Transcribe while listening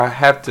I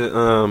have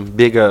to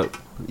big up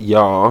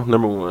y'all,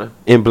 number one,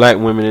 and black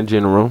women in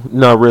general.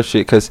 No, real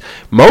shit, because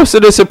most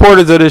of the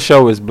supporters of this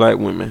show is black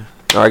women.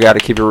 I got to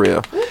keep it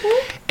real.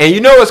 And you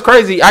know what's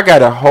crazy? I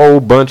got a whole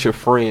bunch of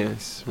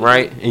friends,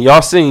 right? And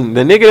y'all seen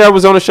the nigga that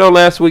was on the show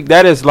last week,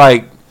 that is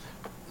like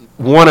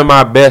one of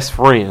my best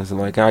friends.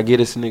 Like, I get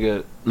this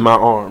nigga my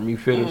arm. You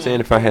feel what I'm saying?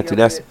 If I had to,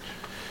 that's...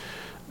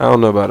 I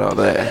don't know about all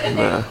that.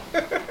 Nah.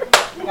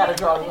 You gotta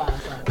draw the line,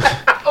 son.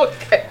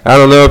 Okay. I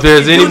don't know if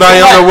there's anybody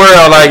in the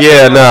world like,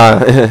 yeah, nah.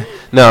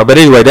 No, but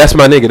anyway, that's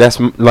my nigga. That's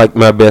like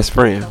my best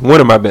friend.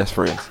 One of my best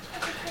friends.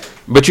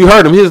 But you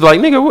heard him. He was like,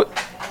 nigga,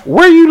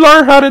 where you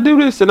learn how to do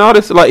this and all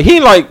this? Like, he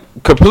like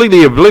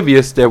completely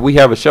oblivious that we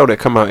have a show that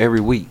come out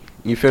every week.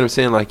 You feel what I'm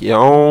saying? Like, your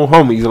own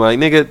homies. Like,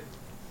 nigga,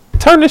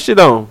 turn this shit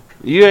on.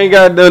 You ain't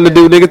got nothing to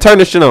do, nigga. Turn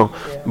this shit on.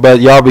 Yeah. But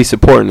y'all be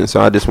supporting it,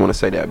 so I just want to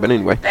say that. But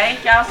anyway.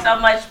 Thank y'all so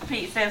much,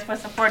 Pete says, for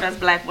supporting us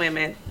black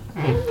women.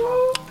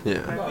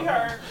 Yeah. We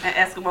heard. And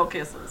Eskimo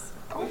kisses.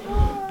 We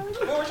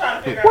were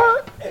trying to figure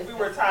out if we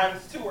were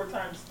times 2 or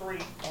times 3.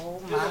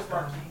 Oh my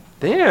God.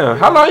 Damn.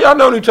 How long y'all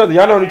known each other?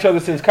 Y'all known each other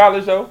since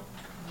college, though?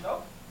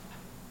 Nope.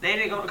 They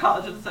didn't go to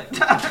college at the same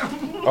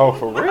time. Oh,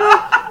 for real?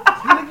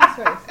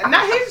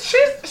 Now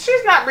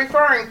she's not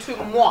referring to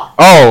moi.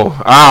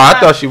 Oh, I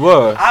thought she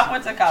was. I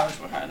went to college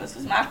with her. This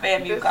was my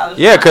FAMU college.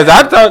 Yeah, because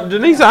I thought,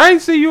 Denise, I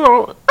ain't see you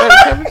on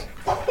campus.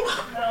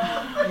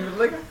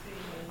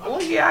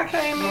 Well, yeah, I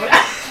came in.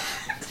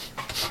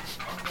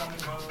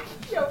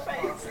 Your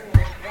face.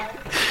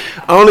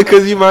 Only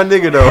because you my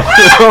nigga, though.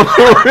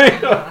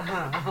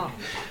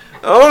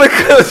 Only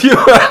because you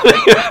my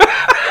nigga.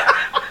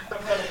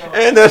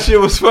 And that shit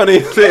was funny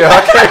as hell.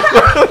 I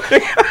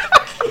can't.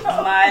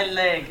 My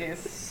leg is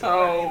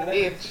so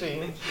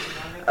itchy.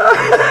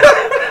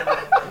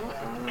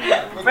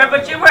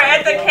 But you were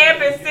at the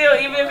campus still,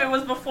 even if it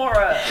was before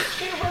us.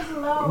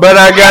 But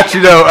I got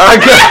you, though. I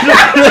got you.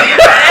 At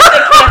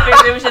the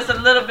campus, it was just a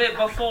little bit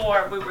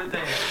before we were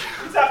there.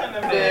 You talking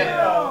to me? I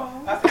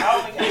said, I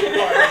only came to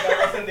parties. I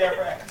wasn't there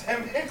for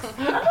academics.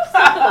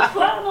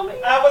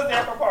 I was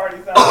there for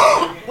parties.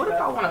 What if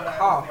I want to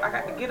cough? I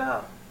got to get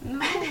up.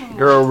 No.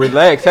 Girl,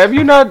 relax. Have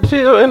you not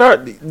chilled in our...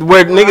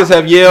 Where niggas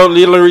have yelled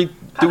literally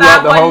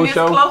throughout the whole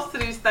show? Close to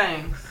these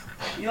things.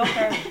 You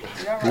okay?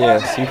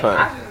 Yes, you fine.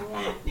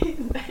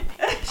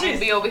 I just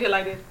be over here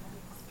like this.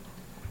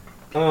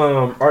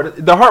 Are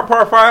the Heart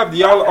Part 5, do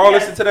y'all all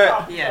listen to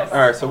that? Yes.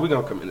 Alright, so we're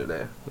going to come into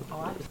that.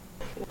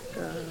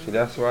 See,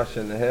 that's why I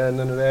shouldn't have had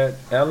none of that.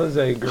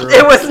 Alize, girl.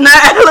 It was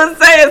not Alize,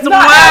 it's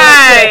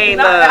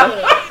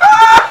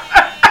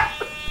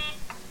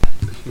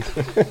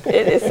wine.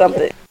 It is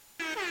something.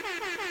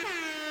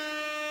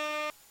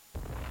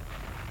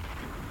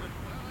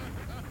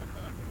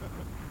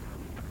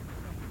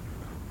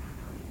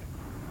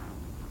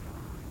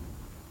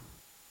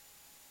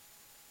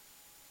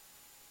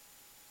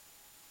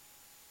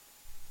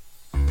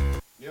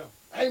 Yeah.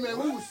 Hey man,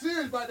 we was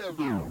serious about that.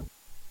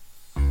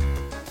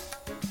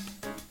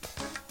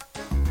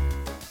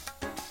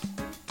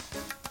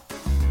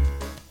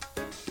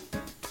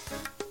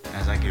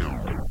 As I get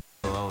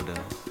older,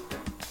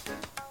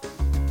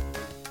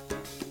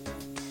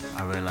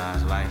 I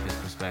realize life is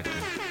perspective.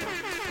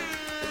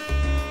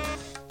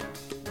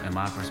 And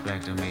my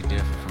perspective may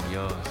differ from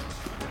yours.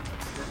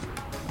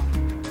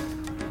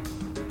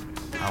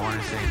 I want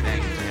to say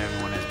thank you to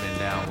everyone that's been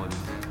down with me.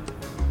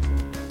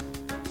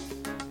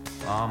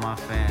 All my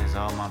fans,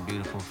 all my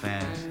beautiful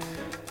fans.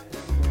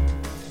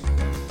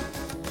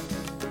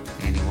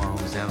 Anyone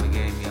who's ever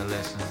gave me a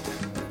listen.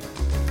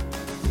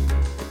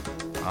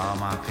 All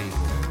my people,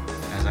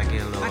 as I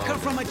get a little I come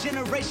older, from a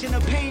generation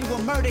of pain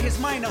where murder is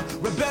minor.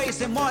 Rebellious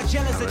and more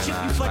jealous, a chip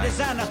you for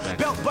designer.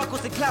 Belt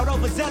buckles and cloud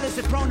overzealous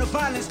and prone to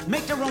violence.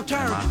 Make their own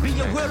turn, be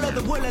a will of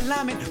the will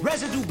alignment.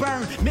 Residue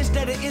burn, missed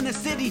at the inner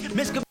city.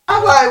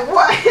 I'm like,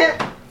 what?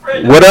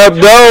 What up,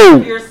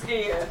 though? You're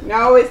scared.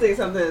 I always think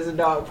something is a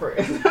dog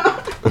friend.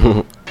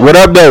 What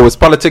up, though? It's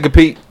Politickin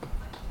Pete.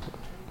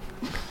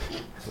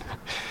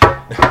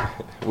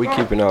 We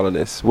keeping all of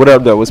this. What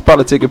up, though? It's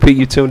Politickin Pete.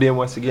 You tuned in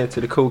once again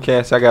to the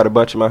Coolcast. I got a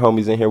bunch of my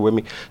homies in here with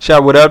me.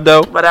 Shout, what up,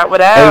 though? What up,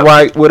 what up? Hey,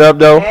 White, what up,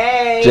 though?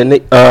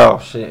 Hey. Oh,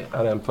 shit.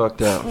 I done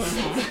fucked up.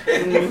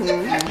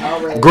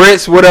 Mm-hmm.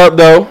 Grits, what up,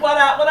 though? What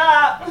up, what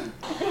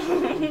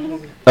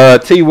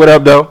up? T, what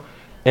up, though?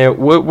 And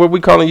what we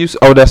calling you?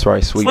 Oh, that's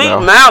right, Sweet Mouth.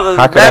 Sweet Mouth is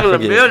How could I back in the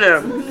forget?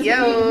 building.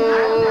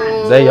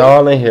 Yo. They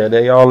all in here.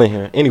 They all in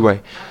here.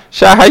 Anyway,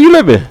 Shy, how you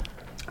living?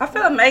 I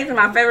feel amazing.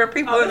 My favorite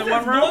people in the This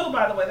one is room. blue,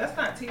 by the way. That's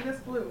not tea,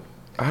 that's blue.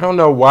 I don't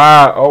know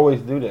why I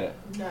always do that.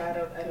 No, I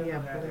don't know.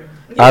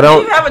 I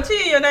don't. You have a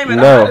T in your name at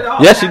all? No. Not at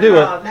all. Yes, you do.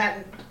 Or at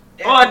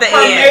the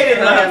Her maiden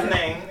end. last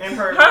name and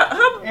her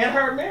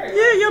married.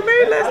 Yeah, your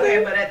married last Okay,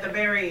 name. but at the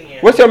very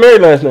end. What's your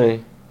married last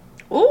name?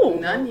 Ooh.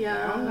 None on the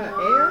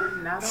air?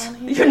 Not on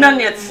here. You're none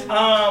yet.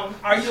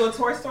 Are you a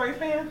Toy Story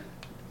fan?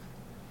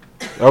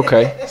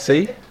 Okay.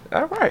 See?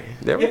 All right.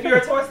 There we If you're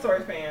go. a Toy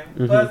Story fan,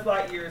 Buzz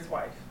Lightyear's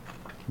wife.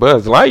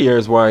 Buzz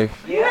Lightyear's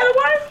wife. You had a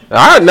wife?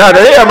 Not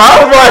damn.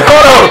 I was like,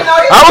 hold on.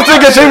 I was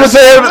thinking she was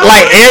saying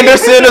like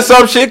Anderson or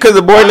some shit because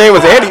the boy name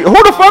was Andy.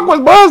 Who the fuck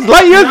was Buzz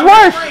Lightyear's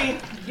wife?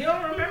 You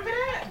don't remember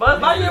that?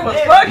 Buzz Lightyear was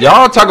fucking.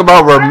 Y'all talk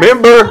about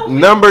remember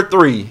number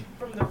 3.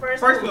 From the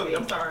first movie.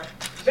 I'm sorry.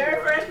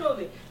 Very first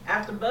movie.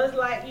 After Buzz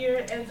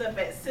Lightyear ends up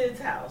at Sid's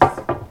house.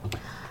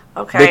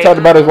 Okay. They talked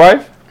about his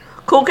wife?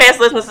 Coolcast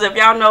listeners, if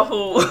y'all know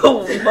who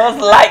Buzz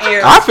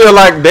Lightyear's I feel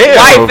like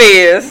damn. wife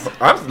is.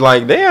 I was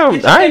like damn.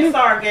 Get I your ain't.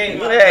 Pixar game.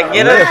 Yeah,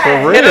 get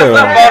Yeah, for hit us real.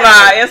 up on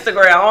our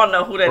Instagram. I don't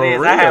know who that For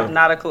is. I have real.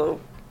 not a clue.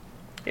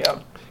 Yeah.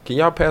 Can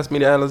y'all pass me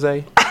the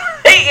Alize?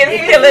 He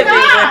is killing me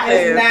with It's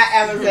this. not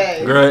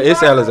Alize. Girl, it's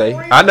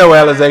Alize. I know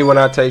Alize when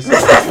I taste it.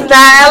 This is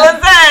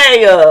not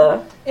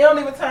Alize. It don't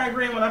even turn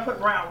green when I put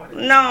brown with it.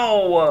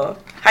 No.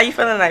 How you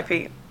feeling tonight,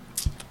 Pete?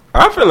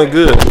 I'm feeling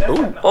good.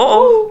 Ooh.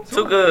 Oh,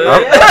 too good.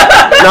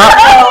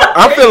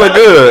 I'm feeling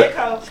good.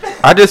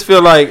 I just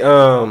feel like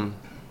I'm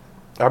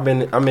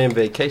in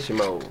vacation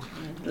mode.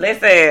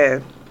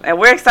 Listen, and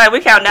we're excited. We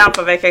count down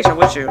for vacation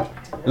with you.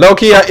 Low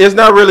key, it's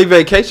not really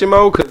vacation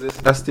mode because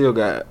I still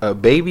got a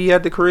baby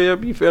at the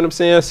crib. You feel what I'm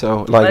saying?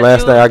 So like But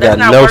last night I got that's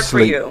not no work for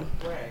sleep. you.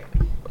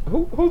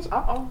 Who's?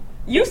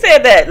 You said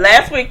that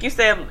last week. You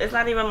said it's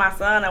not even my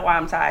son and why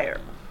I'm tired.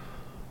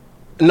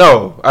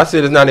 No, I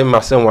said it's not even my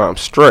son why I'm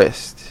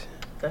stressed.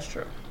 That's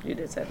true. You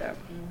did say that.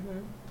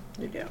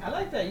 You did. I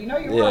like that. You know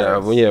your Yeah,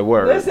 words. well, yeah,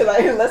 word. Listen,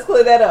 like, let's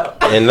clear that up.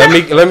 And let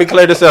me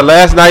clear this up.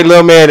 Last night,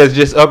 little man is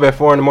just up at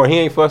 4 a.m. He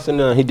ain't fussing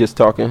none. He just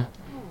talking.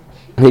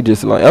 He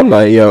just like I'm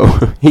like yo.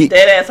 He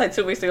Dead ass like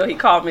 2 weeks ago. He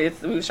called me.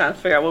 We was trying to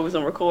figure out what we was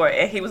gonna record,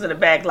 and he was in the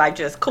back like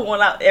just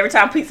cooling out. Every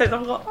time Pete says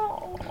something, I'm going,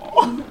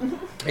 oh.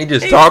 he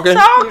just He's talking.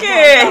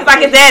 He's like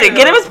his daddy.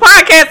 Get him his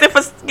podcast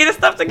and get his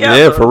stuff together.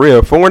 Yeah, for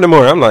real. 4 a.m.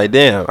 I'm like,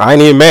 damn. I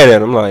ain't even mad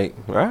at him. I'm like,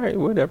 all right,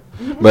 whatever.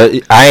 But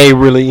I ain't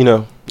really,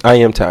 I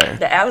am tired.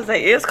 The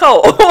Alize is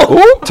cold.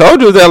 Ooh,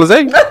 told you it was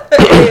Alize.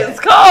 It's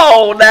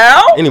cold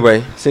now.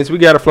 Anyway, since we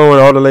got a flow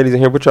and all the ladies in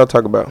here, what y'all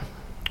talk about?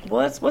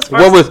 What's first?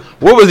 What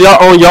was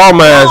y'all on y'all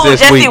minds this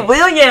Jesse week?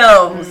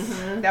 Williams.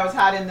 That was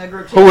hot in the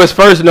group chat. Who was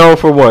first known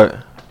for what?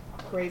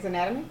 Grey's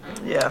Anatomy?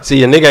 Yeah.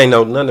 See, a nigga ain't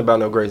know nothing about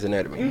no Grey's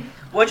Anatomy.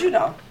 What you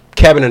know?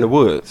 Cabin in the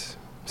Woods.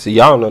 See,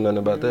 y'all don't know nothing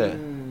about that.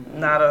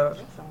 Not a.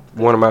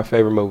 One of my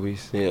favorite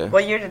movies. Yeah.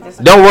 What year did this?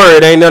 Don't worry,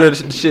 it ain't none of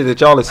the shit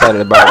that y'all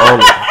excited about.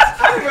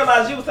 I didn't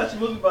realize you was such a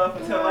movie buff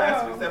until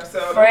last week's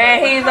episode.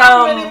 Fred, he's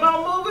How many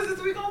more movies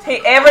is we gonna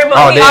He every movie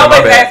Oh, he damn, my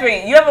always bad. asks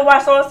me, "You ever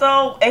watch so and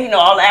so?" And he know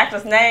all the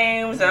actors'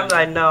 names, and I'm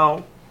like,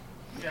 "No."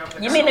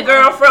 You mean the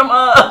girl from like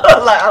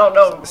I don't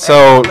know.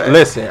 So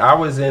listen, I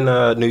was in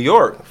New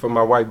York for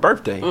my wife's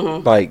birthday,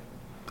 like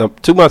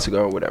 2 months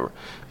ago or whatever.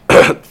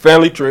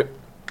 Family trip.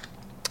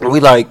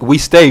 We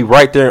stayed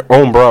right there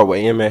on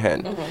Broadway in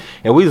Manhattan,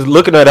 and we was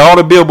looking at all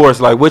the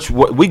billboards like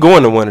we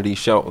going to one of these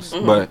shows,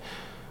 but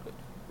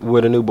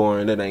with a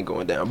newborn that ain't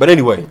going down. But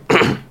anyway,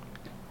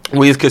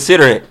 we was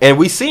considering, and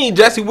we seen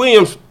Jesse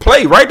Williams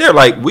play right there.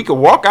 Like we could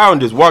walk out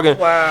and just walk in.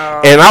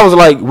 Wow. And I was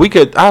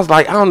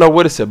like, I don't know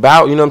what it's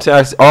about. You know what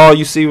I'm saying? All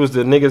you see was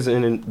the niggas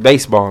in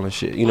baseball and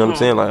shit. You know what I'm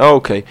saying? Like, oh,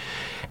 okay.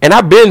 And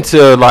I've been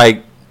to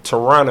like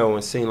Toronto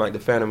and seen like the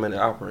Phantom and the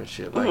Opera and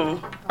shit. Like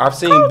I've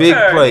seen big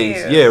plays.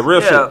 Yeah,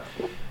 real shit.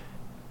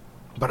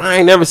 But I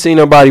ain't never seen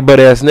nobody butt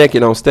ass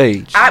naked on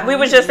stage. We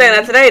was just saying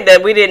that today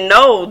that we didn't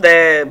know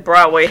that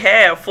Broadway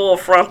had full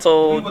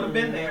frontal. We would have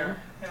been there.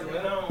 Had we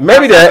known.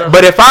 Maybe that.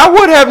 But if I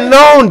would have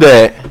known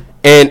that,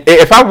 and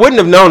if I wouldn't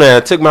have known that,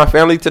 I took my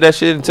family to that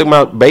shit and took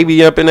my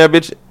baby up in that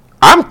bitch,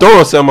 I'm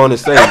throwing something on the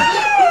stage.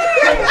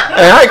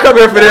 Hey, I ain't come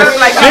here for this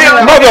Like, shit, get your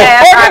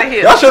ass outta motherfucker.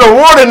 here. Y'all should have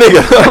warned a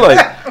nigga. I'm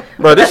like,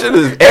 bro, this shit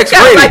is It's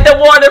kind of like X-rated. the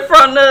warning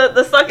from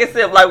the suck and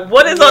sip. Like,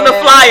 what is on the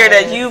flyer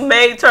that you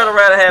may turn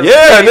around and have?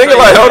 Yeah, nigga,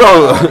 like, hold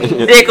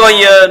on. Dick on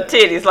your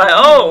titties. Like,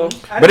 oh.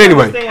 But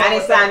anyway. I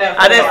didn't sign up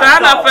for I didn't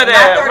sign up for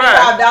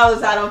that.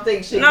 $35, I don't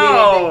think should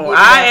No,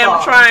 I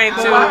am trying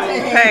to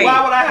pay.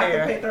 Why would I have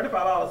to pay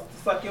 $35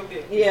 to suck your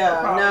dick? Yeah,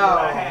 What problem no. would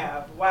I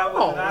have? Why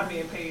wasn't I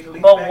being paid to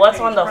leave But back what's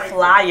page on the prices?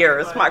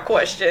 flyers? Like, My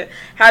question.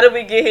 How did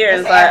we get here? It's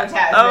It's like,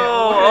 advertisement.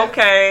 oh,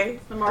 okay.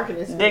 The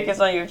marketing scheme. Dick is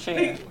on your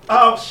cheek.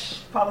 Oh,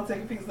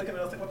 Politickin Pete's looking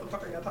at us like, what the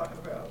fuck are y'all talking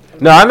about?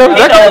 No, I know He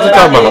exactly what knows you're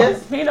talking what about. it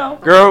is. He know.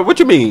 Girl, what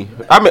you mean?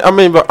 I'm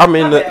in the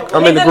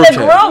group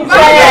chat.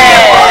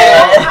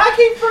 I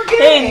keep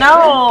forgetting. He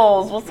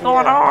knows what's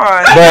going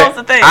on. He knows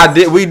the But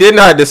things. we did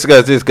not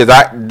discuss this because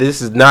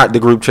this is not the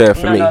group chat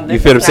for No, me. no, You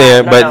this feel what I'm is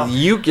saying? not- But no.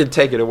 you can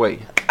take it away.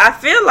 I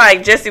feel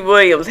like Jesse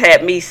Williams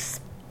had me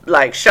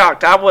like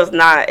shocked. I was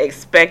not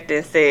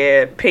expecting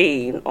said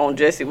peen on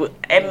Jesse.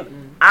 And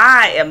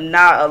I am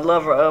not a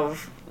lover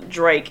of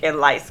Drake and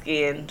light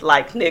skin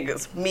like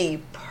niggas. Me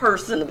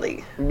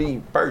personally.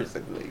 Me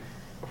personally.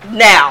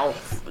 Now,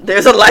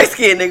 there's a light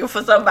skinned nigga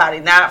for somebody,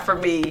 not for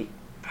me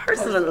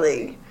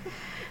personally.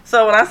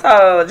 So when I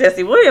saw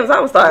Jesse Williams, I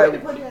was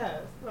like, Pretty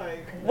ass.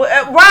 Like,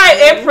 right,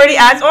 and pretty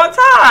eyes on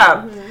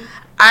top.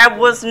 I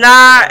was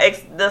not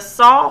the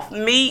soft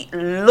meat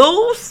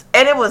loose,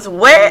 and it was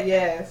wet.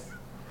 yes.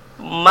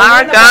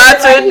 My God,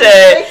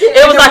 today.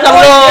 It was like a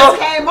little.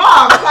 Came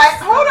off. Like,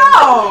 hold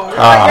on.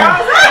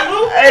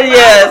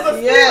 Yes.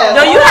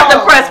 No, you have to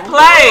press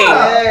play.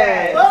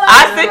 Yes.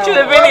 I sent you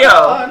the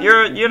video.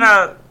 You're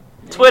not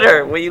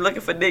Twitter. When you're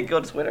looking for Nick, go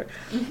to Twitter.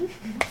 See,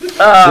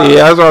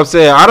 that's what I'm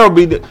saying. I don't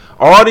be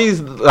all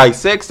these like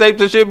sex tapes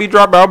that shit be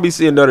dropping. I'll be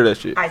seeing none of that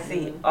shit. I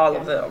see all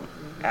of them.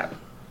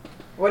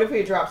 What if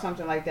we drop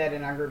something like that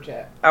in our group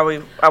chat? Are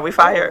we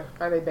fired?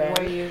 Are they bad?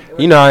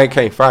 You know, I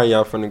can't fire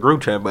y'all from the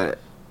group chat, but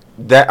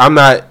that I'm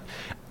not.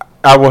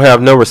 I will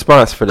have no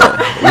response for that.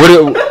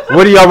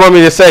 What do y'all want me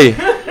to say? You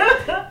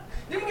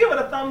can give it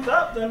a thumbs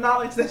up to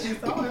acknowledge that you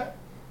saw it.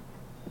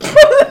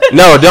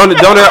 No, don't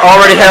it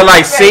already have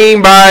like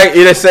seen by?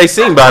 It'll say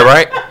seen by,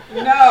 right?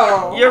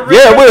 No. Yeah,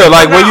 it will.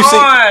 Like when you see.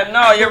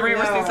 No, your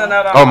re-receipts are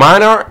not on. Oh,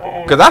 mine aren't?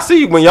 Because I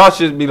see when y'all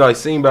should be like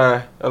seen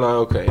by. I'm like,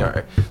 okay, all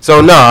right.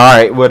 So, no, all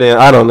right. Well, then,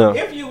 I don't know.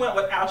 If you went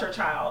without your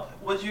child,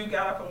 would you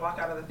get up and walk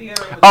out of the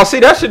theater? Oh, see,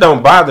 that shit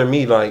don't bother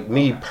me, like,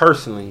 me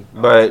personally.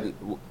 But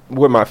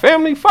with my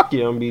family, fuck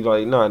yeah. I'm be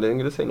like, nah,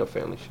 this ain't no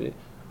family shit.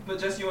 But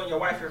just you and your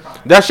wife, you're fine.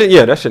 That shit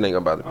ain't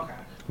gonna bother me. Okay.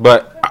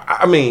 But,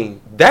 I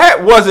mean,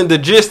 that wasn't the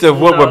gist of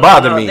what would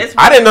bother me.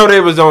 I didn't know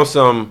they was on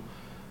some...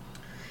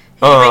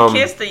 He even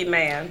kissed the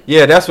man.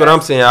 Yeah, that's what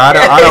I'm saying.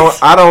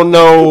 I don't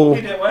know.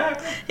 He did what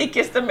happened? He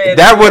kissed the man.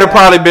 That would have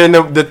probably been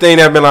the thing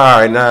that'd been like,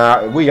 all right,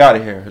 nah, we out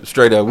of here,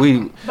 straight up.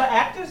 But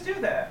actors do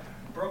that.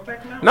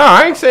 Brokeback Mountain. No,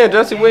 I ain't saying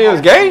Jesse Williams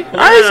gay.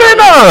 I ain't saying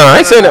no.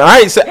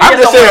 I ain't saying. I'm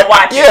just saying.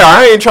 Yeah,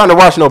 I ain't trying to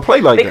watch no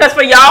play like that. Because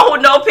for y'all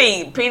who know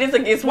Pete is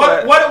against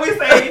what? What did we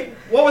say?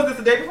 What was this,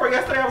 the day before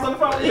yesterday? I was on the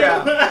phone with you.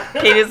 Yeah.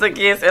 Pete is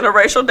against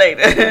interracial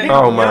dating.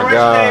 Oh my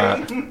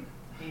God.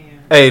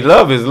 Hey,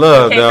 love is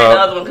love, dog. Can't say the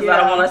other one because I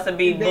don't want us to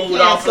be moved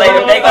off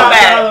later. They go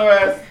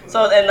back.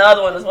 So, and the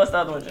other one is, what's the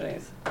other one,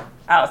 Janice?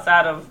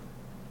 Outside of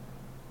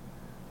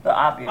the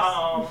obvious.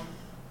 Outside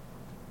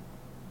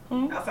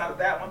of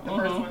that one, the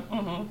first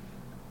one.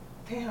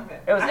 Damn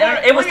it. It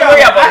was 3 of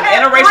them.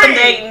 Interracial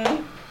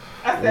dating.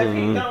 I said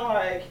Pete don't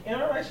like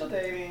interracial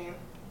dating.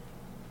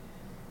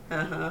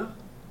 Uh-huh.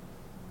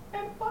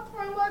 And fuck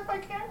my life, I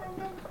can't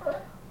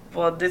remember.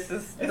 Well, this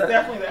is... It's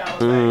definitely the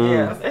Alize.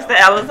 Yeah, it's the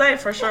Alize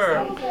for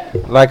sure.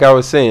 Like I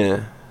was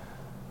saying,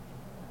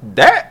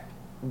 that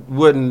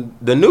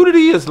wouldn't... The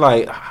nudity is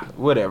like,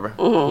 whatever.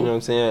 You know what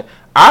I'm saying?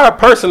 I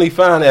personally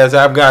find as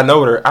I've gotten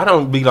older, I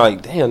don't be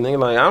like, damn, nigga,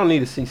 like, I don't need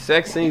to see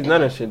sex scenes,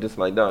 none of that shit. Just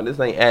like, dog, this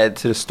ain't add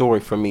to the story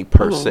for me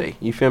per se.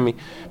 You feel me?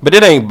 But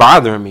it ain't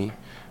bothering me.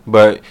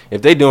 But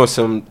if they doing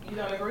some... You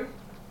don't agree?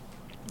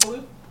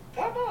 Blue?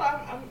 Oh, no,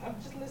 I'm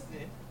just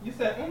listening. You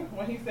said,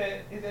 when he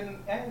said it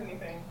didn't add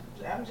anything.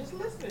 I'm just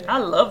listening. I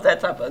love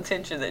that type of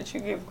attention that you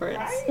give Chris.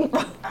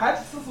 Right? I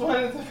just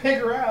wanted to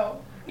figure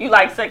out. You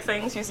like sex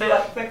scenes, you said? You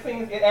like sex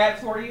scenes, it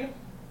adds for you?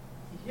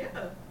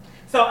 Yeah.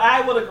 So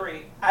I would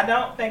agree. I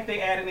don't think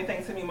they add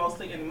anything to me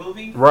mostly in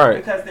movies. Right.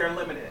 Because they're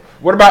limited.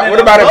 What about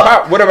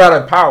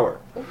Empower?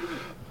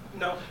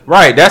 No.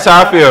 Right, that's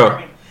how I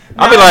feel.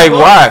 I be like,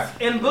 why?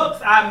 In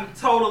books, I'm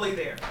totally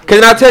there.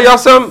 Can I tell y'all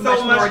something?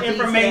 So much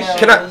information.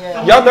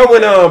 Y'all know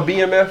when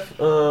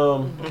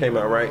BMF came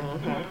out, right?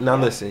 Now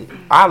listen,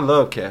 I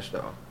love Cash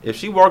Doll. If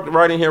she walked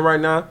right in here right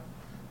now,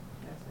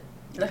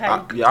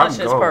 I'm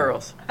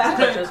gone.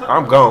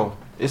 I'm gone.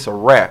 It's a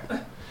wrap.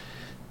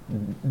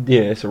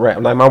 Yeah, it's a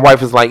wrap. Like my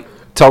wife is like,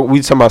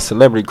 we talking about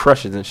celebrity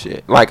crushes and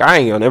shit. Like I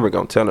ain't ever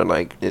gonna tell her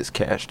like it's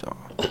Cash Doll,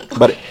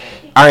 but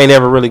I ain't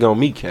ever really gonna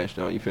meet Cash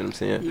Doll. You feel what I'm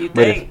saying? You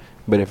think?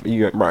 But if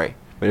you're right,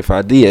 but if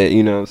I did,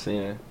 you know what I'm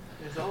saying?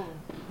 It's over.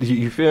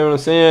 You feel what I'm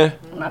saying?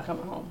 I'm not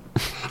coming home.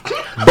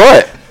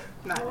 But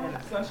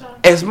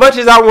as much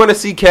as I want to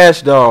see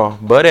Cash Doll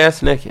butt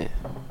ass naked,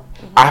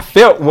 I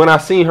felt when I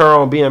seen her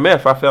on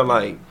BMF, I felt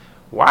like,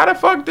 why the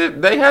fuck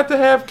did they have to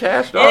have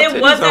Cash Doll? And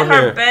it wasn't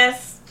her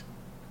best.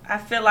 I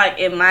feel like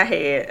in my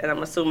head, and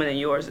I'm assuming in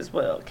yours as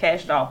well,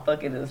 Cash Doll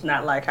fucking is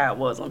not like how it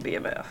was on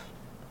BMF.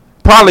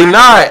 Probably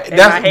not.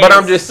 But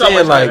I'm just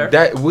saying, like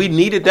that we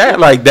needed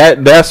that. Like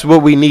that's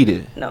what we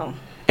needed. No.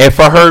 And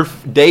for her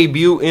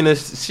debut in a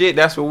shit,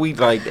 that's what we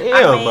like.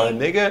 Damn, my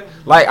nigga.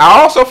 Like I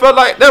also felt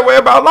like that way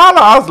about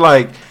Lala. I was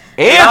like,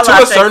 and to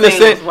a certain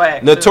extent,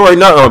 Notori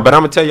Nunn. But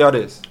I'm gonna tell y'all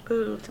this.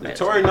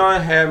 Notori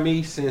Nunn had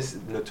me since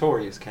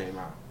Notorious came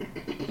out,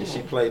 and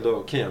she played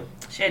Lil' Kim.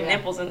 She had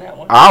nipples in that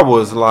one. I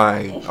was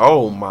like,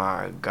 oh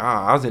my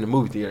god. I was in the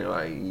movie theater,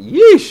 like,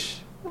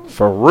 yeesh,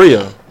 for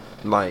real.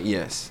 Like,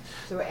 yes.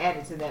 So it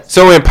added to that.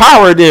 So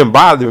Empower didn't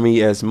bother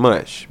me as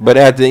much. But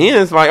at the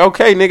end, it's like,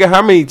 okay, nigga,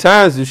 how many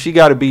times does she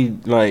got to be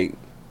like,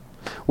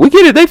 we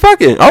get it, they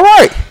fucking, all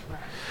right.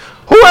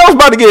 Who else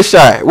about to get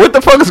shot? What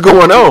the fuck is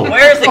going on?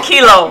 Where's the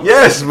kilo?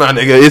 Yes, my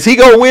nigga. Is he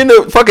going to win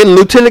the fucking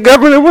lieutenant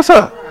governor? What's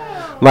up?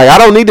 Like, I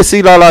don't need to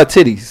see Lala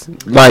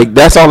titties. Like,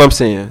 that's all I'm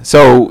saying.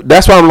 So,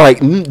 that's why I'm like,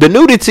 the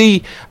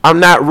nudity, I'm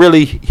not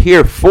really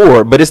here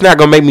for, but it's not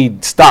going to make me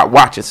stop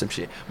watching some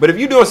shit. But if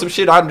you're doing some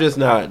shit I'm just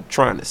not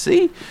trying to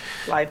see,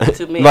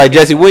 like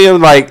Jesse Williams,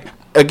 like,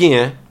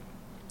 again,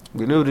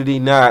 the nudity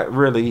not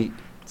really,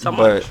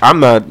 but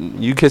I'm not,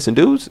 you kissing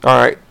dudes? All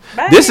right.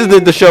 This is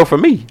the show for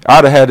me.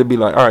 I'd have had to be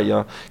like, all right,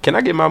 y'all, can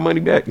I get my money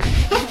back?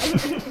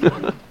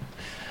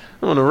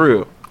 On the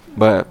real.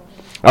 But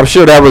I'm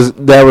sure that was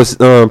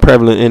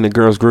prevalent in the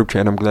girls group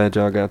chat. I'm glad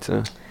y'all got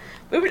to.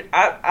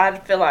 I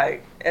feel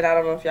like, and I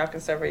don't know if y'all can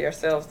separate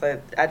yourselves,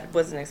 that I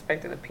wasn't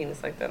expecting a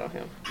penis like that on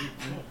him.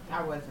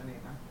 I wasn't either.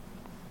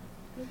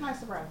 It was a nice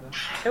surprise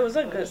though. It was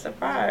a good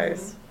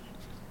surprise.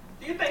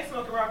 Do you think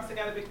Smokey Robinson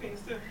got a big penis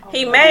too?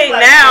 He may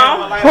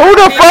now. Who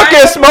the fuck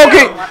is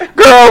smoking?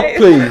 Girl,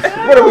 please.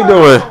 What are we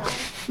doing?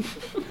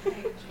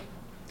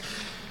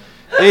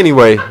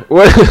 Anyway,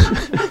 what? It's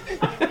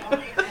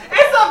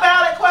a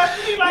valid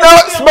question.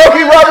 No,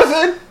 Smokey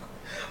Robinson.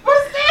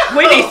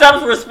 We need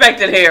some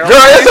respect in here. Girl,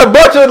 it's a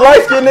bunch of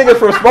light skinned niggas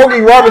from Smokey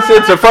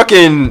Robinson to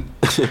fucking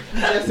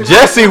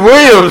Jesse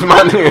Williams,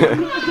 my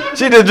nigga.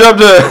 She just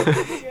jumped to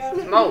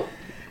Smoke.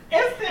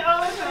 It's the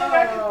only thing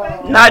I can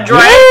think of. Not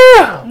Drake.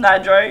 Yeah.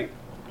 Not Drake.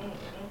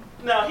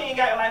 No, he ain't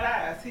got light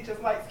eyes. He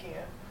just light skinned.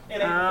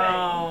 It ain't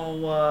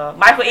Oh,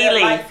 Michael the same.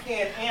 Ealy. Light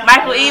skin and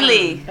Michael light eyes.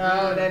 Ealy.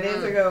 Oh, that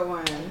is a good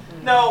one.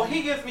 No,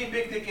 he gives me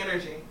big dick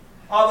energy.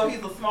 Although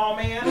he's a small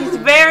man. He's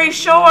very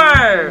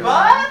short.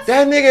 But,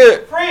 that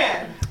nigga.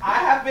 friend, I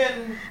have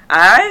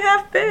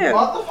been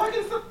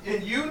motherfucking,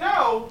 and you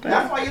know,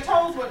 that's why your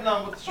toes went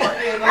numb with the short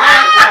hair the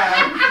last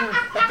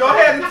time. Go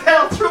ahead and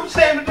tell truth,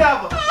 shame the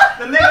devil.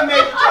 The nigga made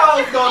your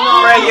toes go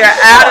numb. Bro, you're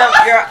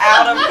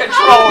out of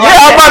control.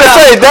 Yeah, I'm about to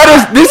say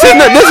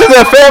this is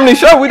a family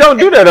show. We don't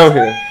do that on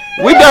here.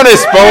 We don't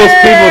expose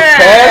people's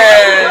past.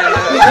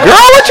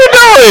 Girl, what you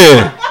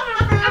doing?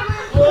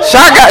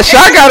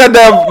 Shy gotta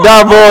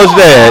divulge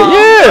that.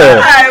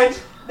 Yeah.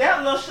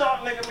 That little short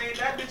nigga made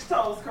that bitch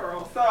toes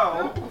curl.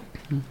 So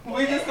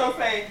we just gonna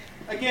say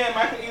again,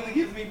 Michael Ealy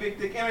gives me big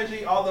dick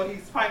energy, although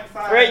he's pint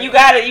size. Bro, you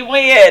got it. You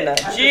win.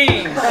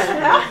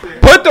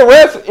 Jeez. Put the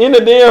rest in the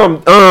damn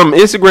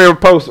Instagram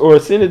post or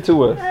send it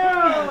to us.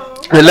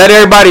 And let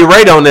everybody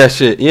rate on that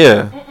shit.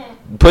 Yeah.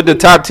 Put the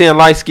top 10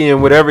 light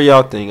skin, whatever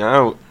y'all think. I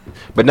don't.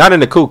 But not in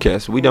the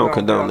Coolcast. We don't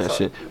condone that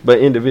shit. But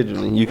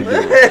individually, you can do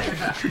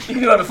it. You can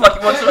do what the fuck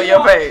you want to on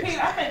your page.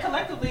 Pete, I think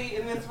collectively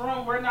in this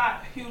room, we're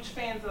not huge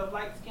fans of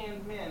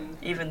light-skinned men.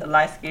 Even the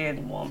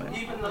light-skinned woman.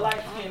 Even the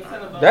light-skinned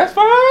cinnamon. That's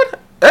fine.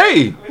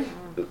 Hey,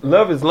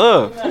 love is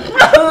love.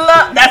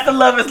 That's the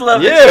love is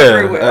love.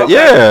 Yeah,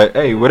 yeah.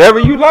 Hey, whatever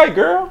you like,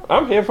 girl.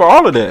 I'm here for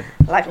all of that.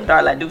 I like them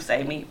dark like do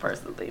say me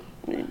personally.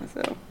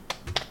 So.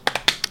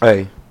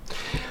 Hey.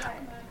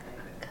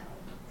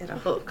 In a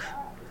hook.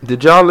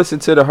 Did y'all listen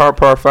to the Heart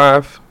Part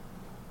 5?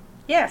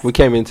 Yes. We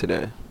came into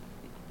that.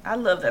 I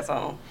love that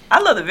song. I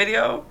love the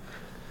video.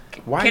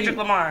 Why Kendrick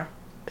Lamar.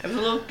 It was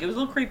a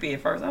little creepy at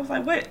first. I was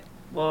like, what?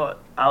 Well,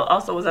 I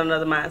also was in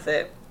another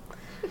mindset.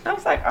 I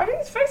was like, are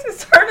these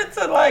faces turning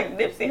to like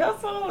Nipsey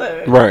Hussle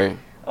or Right.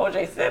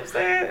 O.J.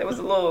 Simpson? It was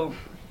a little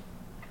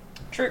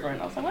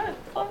triggering. I was like, what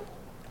the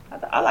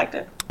fuck? I liked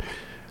it.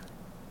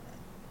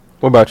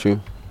 What about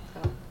you?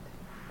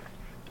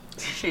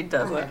 She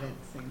doesn't.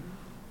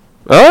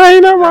 Oh,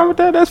 ain't nothing wrong with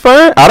that. That's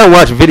fine. I don't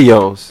watch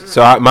videos.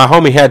 So my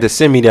homie had to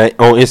send me that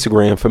on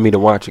Instagram for me to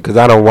watch it because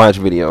I don't watch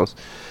videos.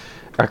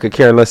 I could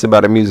care less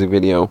about a music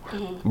video.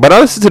 Mm-hmm. But I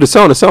listened to the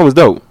song. The song was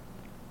dope.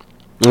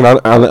 And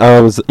I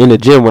was in the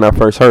gym when I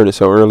first heard it.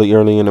 So early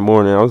in the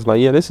morning. I was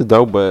like, yeah, this is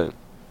dope. But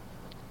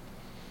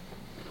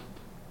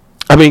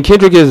I mean,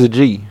 Kendrick is a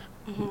G.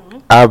 Mm-hmm.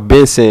 I've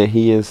been saying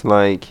he is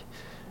like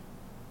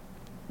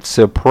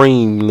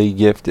supremely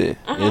gifted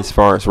as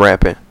far as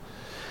rapping.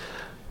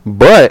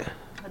 But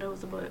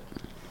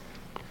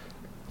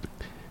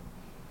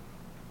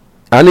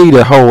I need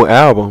a whole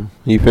album.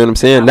 You feel what I'm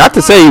saying? Not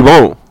to say he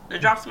won't. It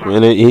drops tomorrow.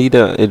 And he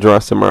does. It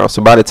drops tomorrow.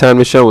 So by the time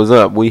the show is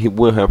up, we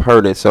will have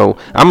heard it. So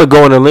I'm gonna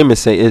go on a limb and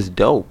say it's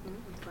dope.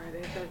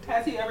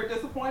 Has he ever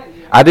disappointed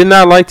you? I did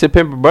not like To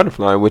Pimp a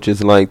Butterfly, which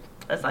is like.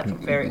 That's like a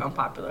very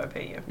unpopular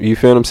opinion. You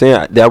feel what I'm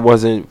saying? That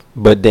wasn't.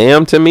 But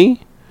damn, to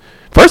me.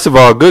 First of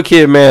all, Good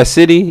Kid, Mad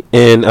City,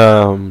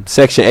 and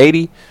Section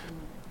 80,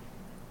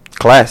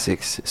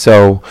 classics.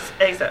 So.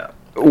 Exactly.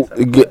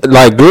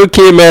 Like Good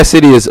Kid, Mad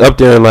City is up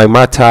there in like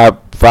my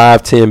top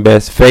 5-10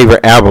 best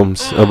favorite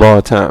albums of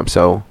all time.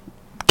 So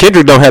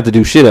Kendrick don't have to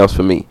do shit else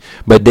for me.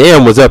 But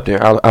Damn was up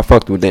there. I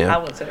fucked with Damn. I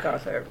went to the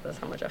concert. That's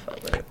how much I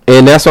fucked with it.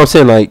 And that's what I'm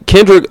saying. Like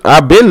Kendrick,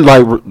 I've been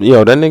like,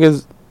 yo, that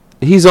nigga's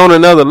he's on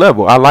another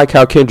level. I like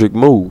how Kendrick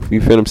move. You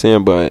feel what I'm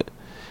saying? But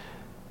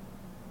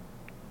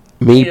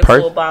me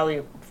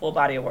personally. Full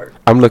body of work.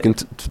 I'm looking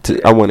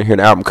to I want to hear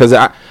the album because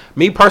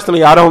me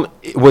personally, I don't.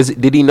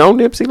 Did he know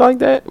Nipsey like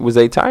that? Was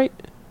they tight?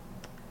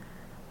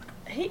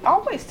 He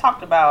always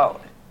talked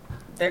about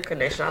their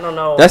connection. I don't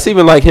know. That's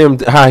even like him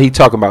how he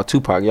talk about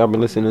Tupac. Y'all been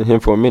listening to him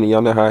for a minute.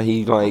 Y'all know how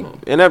he like.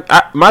 And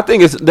my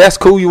thing is that's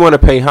cool. You want to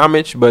pay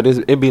homage, but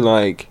it'd be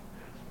like,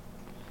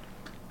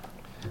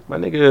 my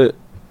nigga,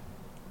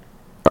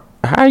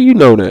 how you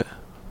know that?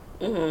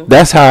 Mm-hmm.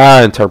 That's how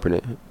I interpret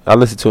it. I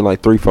listen to it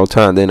like 3-4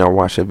 times, then I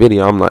watch a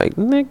video. I'm like,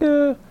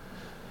 nigga,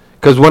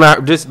 because when I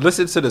just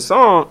listen to the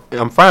song,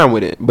 I'm fine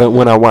with it. But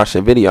when I watch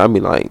the video, I be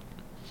like,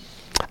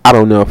 I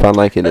don't know if I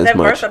like it as much. That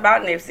verse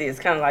about Nipsey is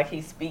kind of like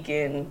he's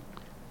speaking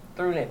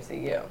through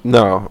Nipsey, yeah.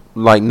 No,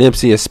 like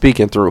Nipsey is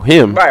speaking through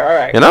him.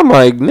 Right. And I'm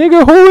like,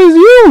 nigga, who is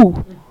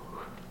you?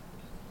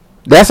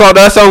 That's all.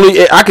 That's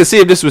only. I could see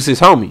if this was his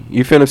homie.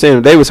 You feel what I'm saying?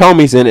 If they was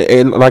homies,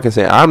 and like I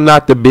said, I'm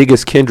not the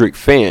biggest Kendrick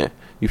fan.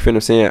 You feel what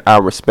I'm saying? I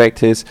respect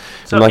his.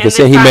 So and like I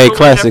said, he made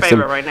classics. Your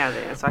favorite right now,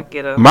 then? So I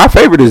get my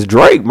favorite is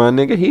Drake, my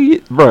nigga.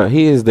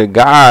 He is the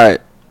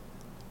god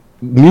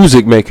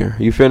music maker.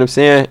 You feel what I'm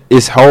saying?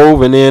 It's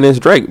Hove and then it's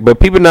Drake. But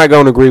people not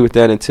gonna agree with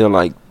that until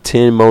like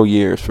 10 more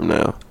years from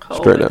now. Hove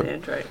straight up.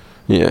 Drake.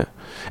 Yeah.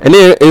 And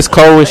then it's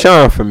Cole and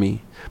Sean for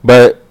me.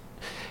 But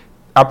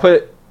I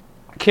put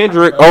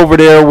Kendrick over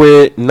there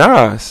with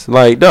Nas.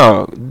 Like,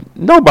 dog,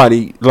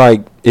 nobody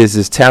like is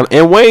as talented,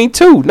 and Wayne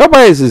too.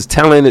 Nobody is as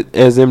talented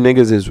as them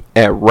niggas is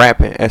at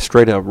rapping, at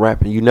straight up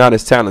rapping. You're not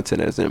as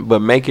talented as them, but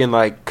making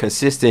like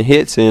consistent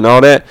hits and all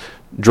that.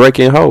 Drake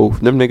and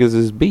Hove, them niggas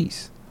is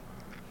beasts.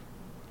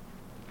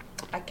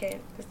 I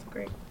can't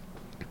disagree.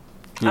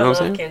 You know what I'm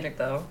saying? I love Kendrick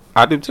though.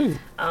 I do too.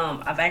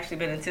 I've actually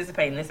been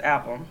anticipating this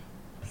album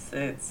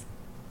since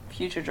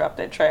Future dropped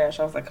that trash.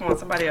 I was like, come on,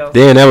 somebody else.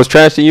 Damn, that was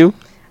trash to you?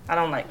 I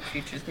don't like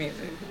Future's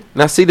music.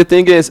 Now, see, the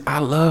thing is, I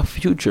love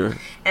Future.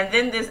 And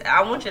then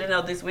I want you to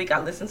know, this week I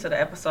listened to the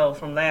episode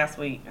from last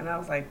week, and I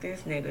was like,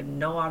 this nigga,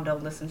 no, I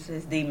don't listen to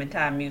this Demon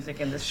Time music,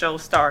 and the show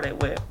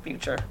started with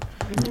Future.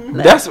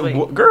 That's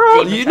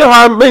girl. You know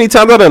how many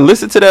times I done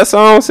listened to that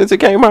song since it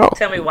came out?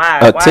 Tell me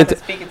why. Why is it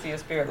speaking to your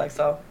spirit like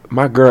so?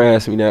 My girl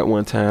asked me that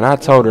one time. I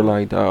told her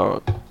like,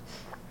 dog.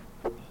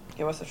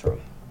 Give us the truth.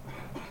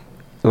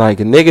 Like,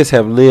 niggas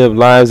have lived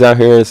lives out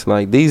here. It's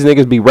like, these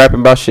niggas be rapping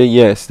about shit.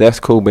 Yes,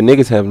 that's cool. But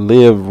niggas have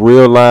lived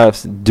real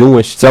lives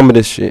doing some of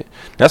this shit.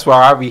 That's why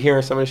I be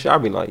hearing some of this shit. I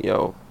be like,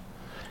 yo.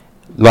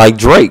 Like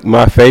Drake,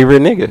 my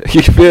favorite nigga.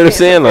 You feel what I'm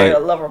saying? Like, a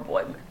lover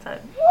boy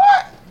type.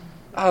 What?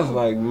 I was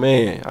like,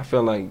 man. I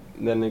feel like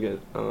that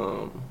nigga,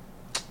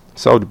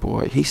 Soulja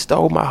Boy, he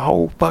stole my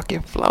whole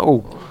fucking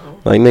flow.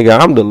 Like, nigga,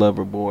 I'm the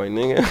lover boy,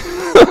 nigga.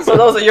 So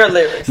those are your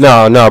lyrics?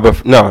 No,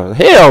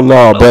 hell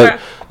no. Okay. But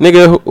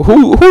nigga,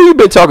 who you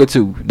been talking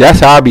to? That's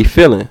how I be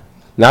feeling.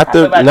 Not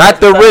the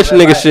rich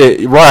nigga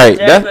shit. Right.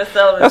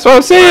 That's what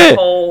I'm saying.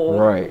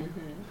 Right.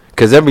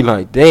 Cause they be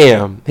like,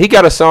 damn, he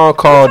got a song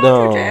called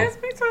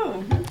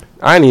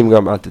I ain't even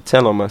about to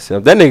tell on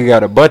myself. That nigga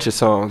got a bunch of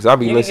songs I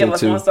be listening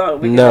to. One song.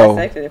 We can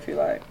dissect it if you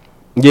like.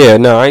 Yeah,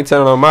 no, I ain't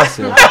telling on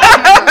myself.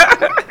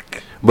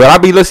 But I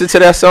be listening to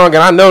that song, and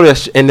I know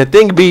that. And the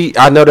thing be,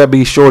 I know that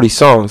be Shorty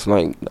songs.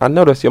 Like, I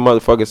know that's your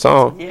motherfucking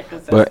song. Yeah,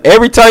 but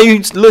every time you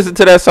listen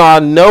to that song, I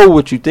know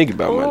what you think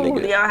about, my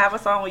nigga. Do y'all have a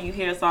song when you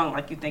hear a song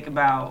like you think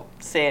about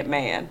said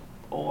man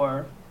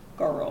or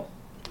girl?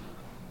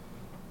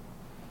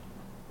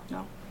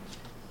 No.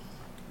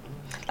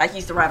 Like you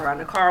used to ride around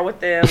the car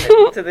with them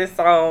to this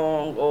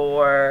song,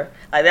 or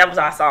like that was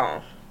our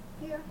song.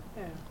 Yeah.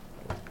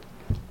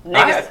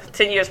 Niggas,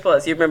 10 years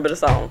plus, you remember the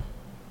song?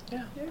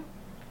 Yeah.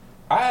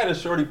 I had a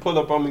shorty pull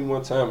up on me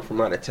one time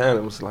from out of town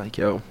and was like,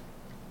 yo,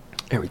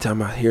 every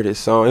time I hear this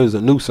song, it was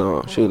a new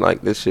song. She was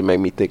like, this shit made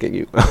me think of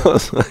you. I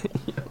was like,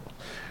 yo.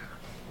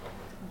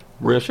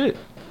 Real shit.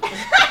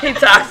 He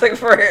toxic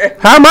for real.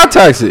 How am I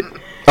toxic?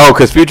 Oh,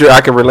 because Future, I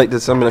can relate to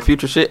some of the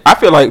Future shit. I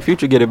feel like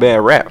Future get a bad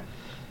rap.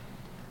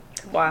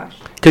 Why?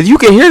 Because you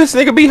can hear this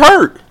nigga be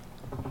hurt.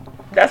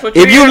 That's what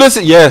you If you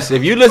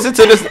listen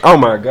to this, oh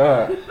my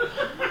God.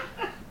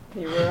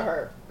 You real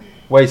hurt.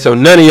 Wait, so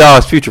none of y'all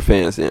is Future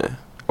fans then?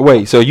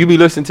 Wait, so you be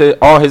listening to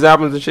all his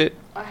albums and shit?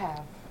 I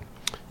have.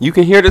 You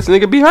can hear this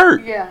nigga be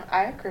hurt. Yeah,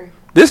 I agree.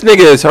 This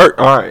nigga is hurt.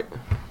 All right.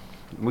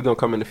 We're going to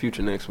come in the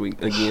Future next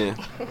week again.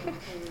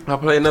 I'll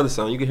play another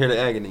song. You can hear the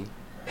agony.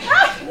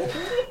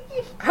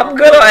 I'm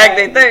good on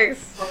agony,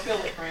 thanks.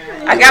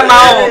 I got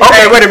my own.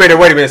 Okay, wait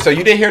a minute. So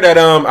you didn't hear that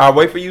I'll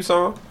Wait For You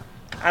song?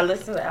 I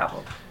listened to the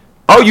album.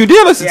 Oh, you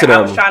did listen to that I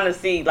album? was trying to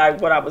see like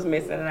what I was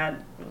missing, and I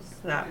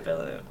was not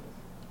feeling it.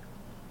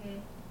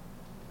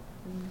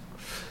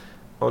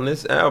 On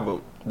this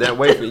album, that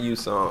Wait For You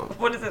song.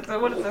 What is it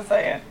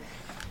saying?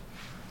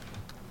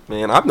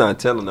 Man, I'm not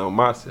telling on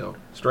myself.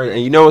 Straight.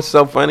 And you know what's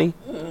so funny?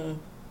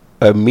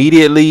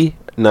 Immediately,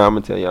 I'm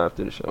going to tell y'all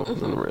after the show.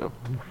 On the real.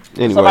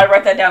 Anyway. Somebody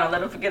write that down and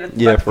let them forget it.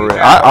 Yeah, for real.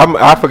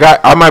 I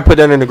forgot. I might put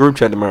that in the group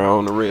chat tomorrow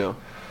on the real.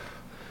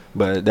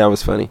 But that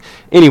was funny.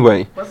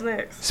 Anyway. What's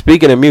next?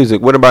 Speaking of music,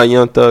 what about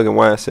Young Thug and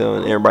YSL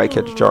and Everybody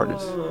Catch the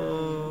Charges?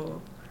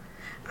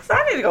 So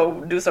I need to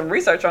go do some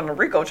research on the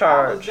RICO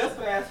charge. I was just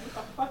going to ask, what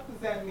the fuck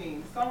does that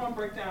mean? Someone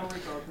break down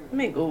RICO. Let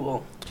me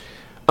Google.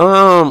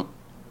 Oh,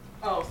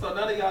 so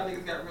none of y'all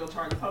niggas got real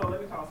charges. Hold on,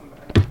 let me call somebody.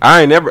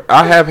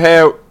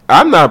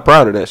 I'm not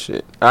proud of that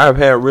shit. I have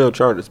had real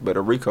charges, but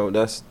a RICO,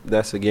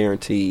 that's a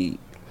guaranteed.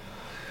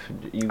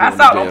 I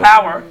saw no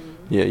power.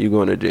 Yeah, you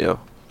going to jail.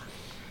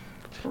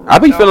 I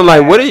be feeling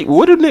like, what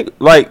do niggas,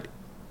 like,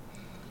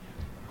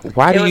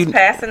 why do you... It was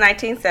passed in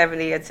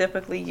 1970 and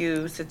typically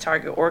used to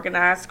target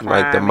organized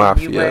crime like the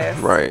mafia, in the U.S.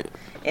 right.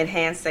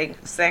 Enhance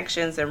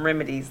sanctions and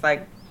remedies.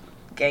 Like,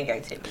 gang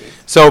activities.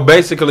 So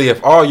basically,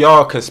 if all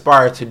y'all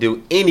conspire to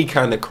do any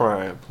kind of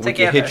crime, we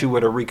can hit you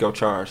with a RICO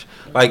charge.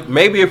 Like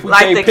maybe if we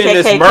can't pin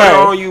this murder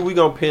on you, we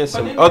gonna pin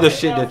some other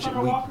shit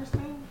that we.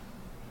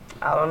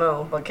 I don't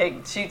know, but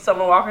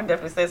Summer Walker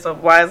definitely said so.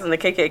 Why isn't the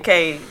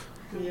KKK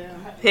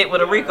hit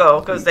with a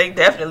RICO? Because they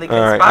definitely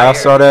conspired. All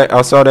right,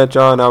 I saw that,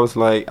 y'all, and I was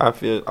like, I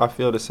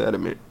feel the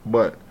sentiment,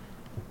 but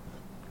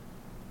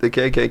the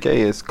KKK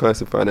is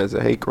classified as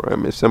a hate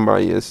crime. If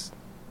somebody is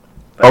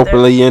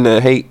openly in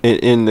the hate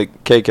in the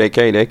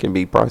KKK, they can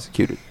be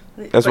prosecuted.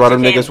 That's why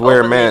them niggas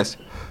wear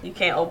masks. You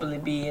can't openly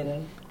be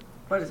in.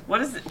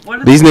 What is it?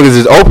 These niggas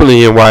is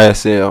openly in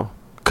YSL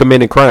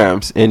committing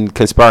crimes and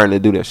conspiring to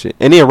do that shit,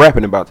 and then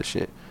rapping about the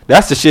shit.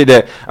 That's the shit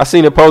that I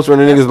seen a post where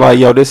the niggas like,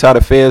 yo, this how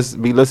the feds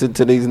be listening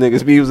to these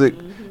niggas' music.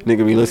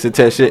 Nigga be listening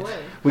to that shit.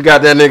 We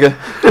got that nigga.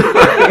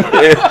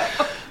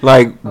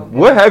 Like,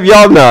 what have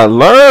y'all not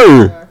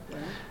learned?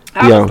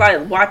 I was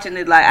like watching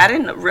it, like I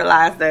didn't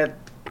realize that.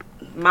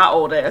 My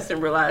old ass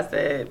didn't realize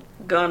that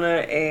Gunna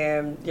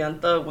and Young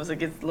Thug was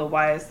against Lil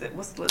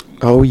YSL.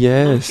 Oh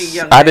yes,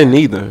 I didn't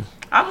either.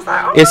 I was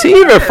like, is he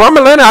even from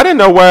Atlanta? I didn't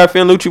know YF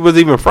and Lucci was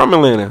even from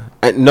Atlanta.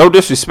 No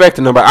disrespect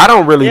to nobody. I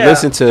don't really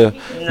listen to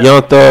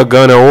Young Thug,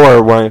 Gunna,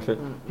 or YF.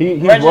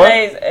 He's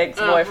Regine's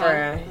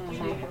ex-boyfriend.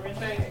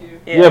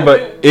 Yeah,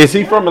 but is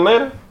he from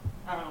Atlanta?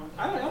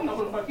 I don't know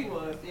who the fuck he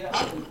was.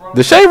 Yeah,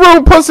 the Shade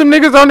Room put some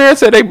niggas on there and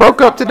said they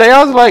broke up today.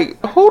 I was like,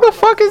 who the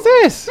fuck is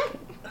this?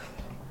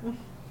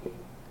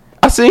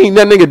 I seen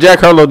that nigga Jack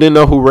Harlow didn't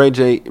know who Ray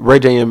J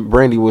and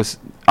Brandy was.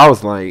 I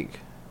was like,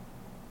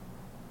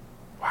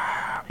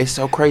 wow, it's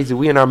so crazy.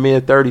 We in our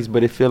mid-30s,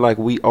 but it feel like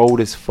we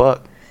old as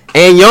fuck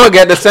and young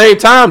at the same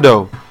time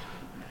though.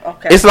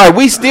 Okay. It's like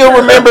we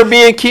still remember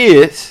being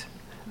kids.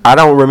 I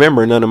don't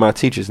remember none of my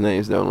teachers'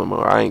 names though no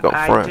more. I ain't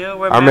gonna front.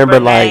 I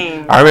remember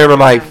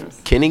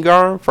like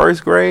kindergarten,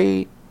 first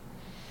grade.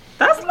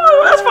 That's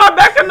far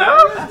back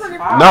enough.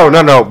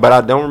 No, but I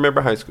don't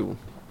remember high school.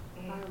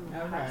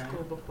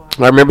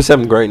 I remember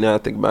 7th grade now I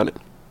think about it.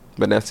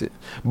 But that's it.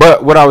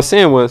 But what I was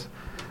saying was,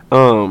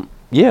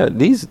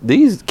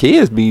 these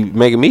kids be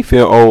making me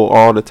feel old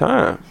all the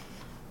time.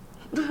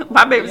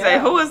 My baby say,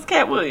 who is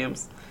Cat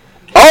Williams?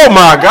 Oh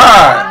my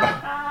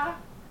God.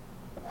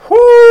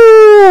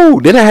 Whoo!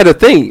 Then I had to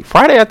think.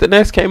 Friday After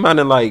Next came out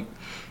in like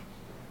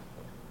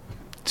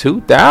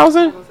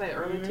 2000?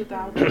 Early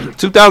 2000.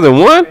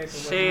 2001?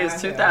 She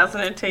is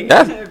 2010.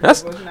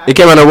 That's it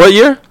came out in what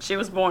year? She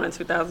was born in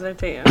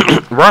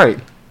 2010. Right.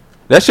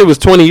 That shit was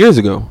 20 years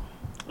ago.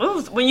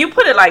 When you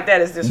put it like that,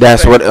 it's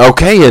disrespectful. That's what.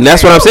 Okay, and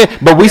that's what I'm saying.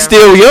 But we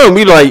still young.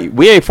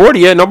 We ain't 40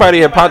 yet.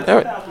 Nobody had popped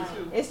out.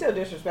 It's still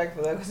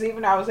disrespectful though, because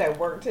even I was at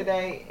work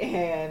today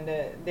and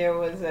there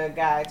was a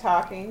guy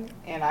talking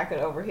and I could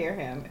overhear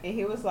him, and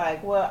he was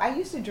like, "Well, I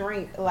used to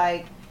drink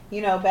like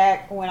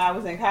back when I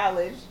was in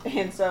college,"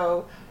 and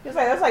so he was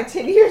like, "That's like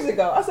 10 years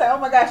ago." I was like, "Oh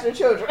my gosh, they're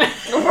children."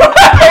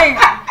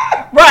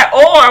 Right.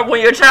 Or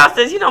when your child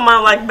says,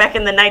 Mom, like back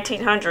in the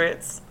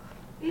 1900s.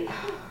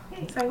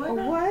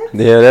 What?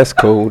 Yeah, that's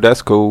cool.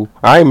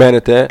 I ain't mad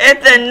at that.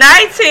 At the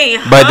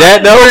 1900s. But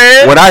that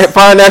though, when I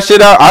find that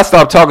shit out, I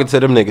stop talking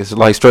to them niggas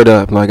like straight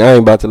up. Like I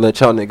ain't about to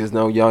let y'all niggas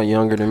know y'all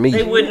younger than me.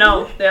 They would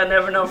know. They'll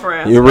never know,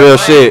 friends. You real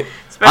shit.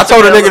 I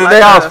told a nigga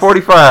today I was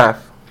 45.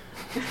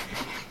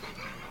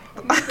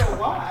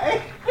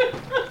 Why?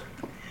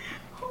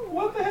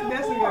 What the hell?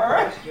 That's a good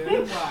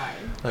question. Why?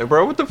 Like,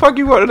 bro, what the fuck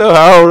you want to know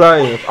how old I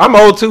am? I'm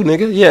old too,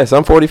 nigga. Yes,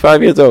 I'm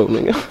 45 years old,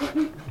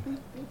 nigga.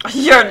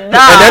 You're not. And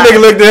that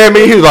nigga looked at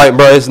me. He was like,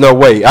 bro, it's no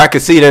way. I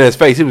could see it in his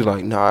face. He was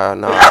like, nah.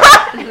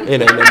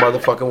 It ain't no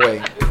motherfucking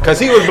way. Because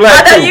he was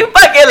black, too. You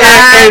fucking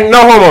lying. And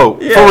no homo.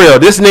 Yeah. For real.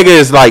 This nigga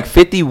is like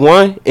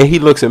 51, and he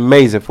looks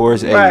amazing for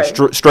his age. Right.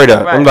 Straight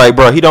up. Right. I'm like,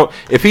 bro, he don't.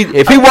 If he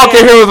walked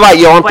in here and was like,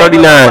 yo, I'm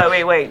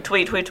 39. Wait.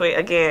 Tweet.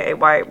 Again,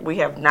 we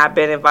have not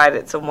been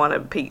invited to one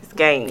of Pete's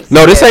games.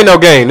 No, this ain't no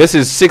game. This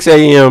is 6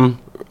 a.m.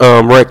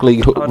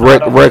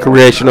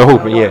 Recreational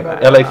hooping,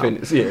 LA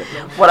Fitness,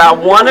 What I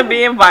want to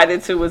be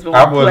invited to is when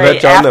we play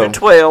after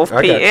 12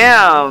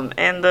 p.m.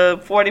 and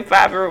the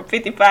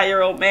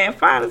 55-year-old man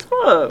fine as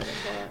fuck.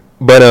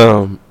 But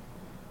that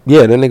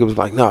nigga was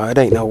like, no, it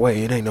ain't no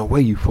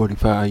way you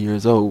 45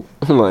 years old.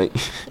 I'm like,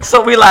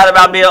 so we lied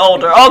about being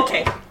older.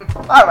 Okay,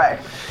 all right.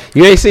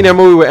 You ain't seen that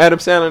movie with Adam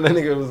Sandler? That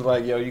nigga was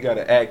like, yo, you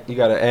gotta add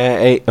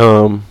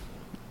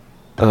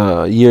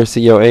 8 years to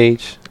your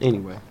age.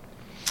 Anyway.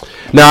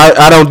 No,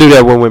 I don't do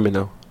that with women,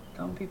 though.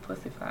 Don't be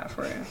pussified,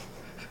 friend.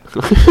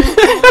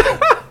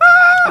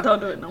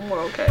 Don't do it no more,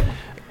 okay?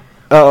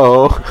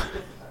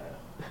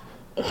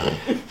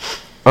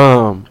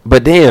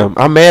 But damn,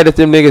 I'm mad at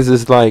them niggas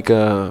is like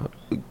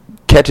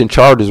catching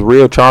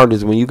real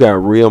charges when you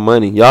got real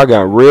money. Y'all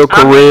got real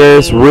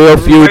careers, real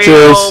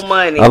futures. Real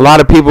money. A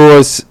lot of people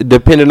is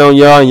depending on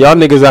y'all, and y'all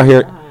niggas out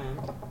here.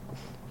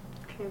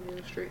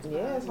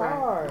 Yeah, it's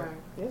hard.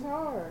 It's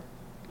hard.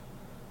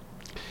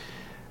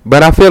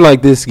 But I feel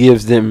like this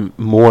gives them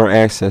more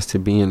access to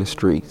be in the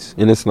streets.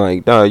 And it's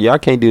like, dog, y'all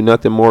can't do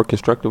nothing more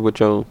constructive with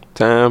your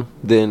time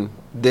than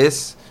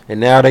this.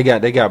 And now they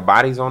got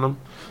bodies on them.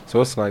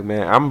 So it's like,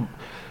 man,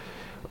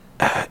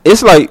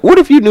 it's like, what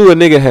if you knew a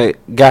nigga had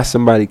got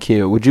somebody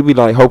killed? Would you be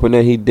like hoping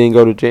that he didn't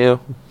go to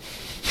jail?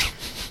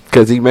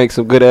 Because he makes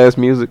some good ass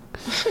music?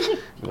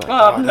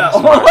 Like,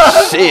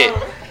 no. Shit.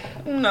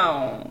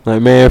 No.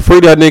 Like, man, free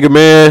that nigga,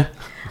 man.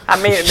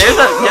 I mean,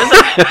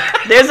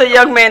 there's a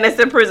young man that's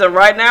in prison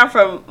right now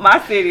from my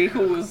city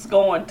who's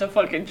going to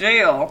fucking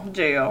jail.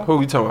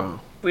 Who you talking about?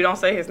 We don't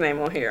say his name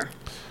on here.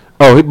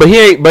 Oh, but he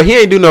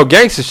ain't do no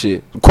gangster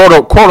shit. Quote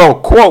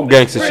unquote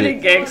gangster Pretty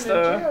shit.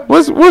 gangster.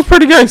 What's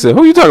pretty gangster?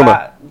 Who you talking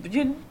about?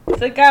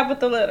 The guy with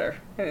the letter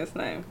in his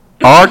name.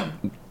 Art.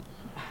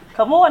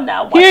 Come on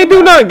now. He ain't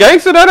do nothing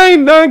gangster. That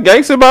ain't nothing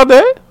gangster about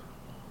that.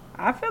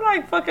 I feel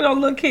like fucking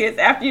on little kids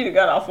after you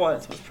got off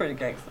once was pretty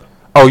gangster.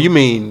 Oh, you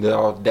mean the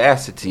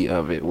audacity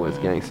of it was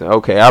gangster?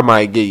 Okay, I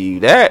might give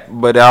you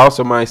that, but I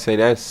also might say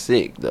that's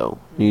sick though.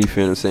 You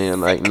feel what I'm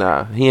saying? Like,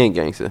 nah, he ain't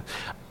gangster.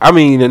 I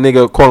mean, the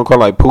nigga quote unquote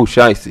like Pooh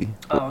Shiesty.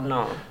 Oh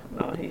no,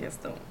 he's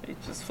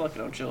just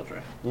fucking on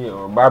children. Yeah,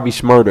 or Bobby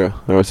Shmurda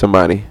or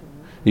somebody.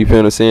 You feel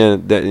what I'm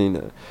saying? That, you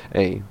know,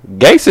 hey,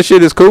 gangster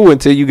shit is cool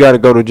until you gotta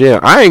go to jail.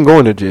 I ain't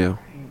going to jail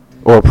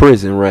or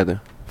prison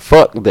rather.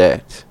 Fuck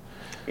that.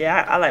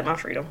 Yeah, I like my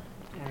freedom.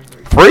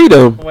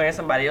 Freedom. Wearing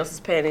somebody else's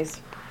panties.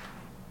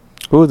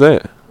 Who's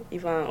that?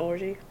 Yvonne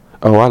Orji.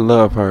 Oh, I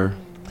love her.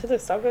 She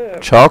looks so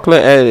good.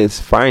 Chocolate at its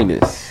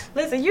finest.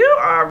 Listen, you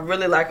are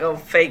really like a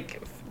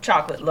fake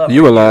chocolate lover.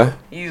 You a lie.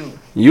 You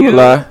a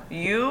lie.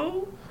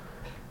 You.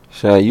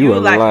 Shay, you a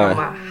like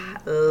lie.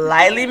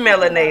 Lightly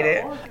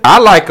melanated. I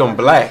like them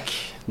black.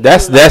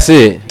 That's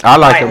it. I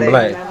like them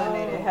black.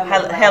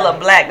 Hella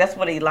black. That's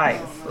what he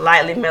likes.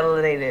 Lightly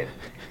melanated.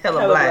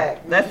 Hella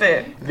black. That's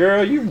it.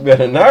 Girl, you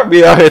better not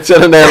be out here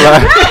telling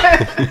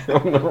that lie.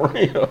 On the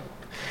real.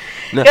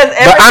 Because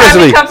every time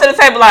he comes to the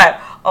table like,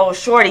 oh,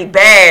 shorty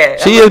bad.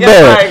 She is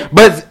bad. Like,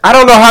 but I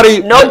don't know how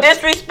to... No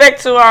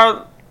disrespect to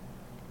our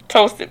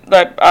toasted,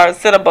 like our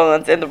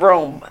Cinnabons in the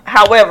room.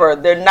 However,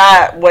 they're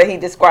not what he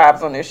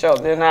describes on this show.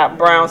 They're not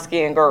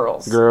brown-skinned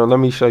girls. Girl, let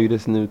me show you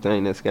this new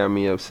thing that's got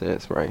me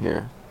obsessed right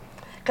here.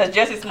 Because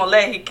Jussie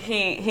Smollett,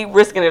 he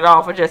risking it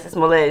all for Jussie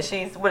Smollett.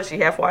 What is she,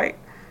 half white?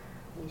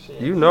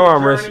 You know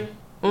I'm risking.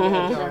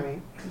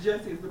 Mm-hmm.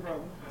 Jesse's the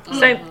brother.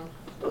 Same.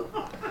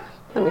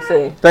 Let me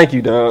see. Thank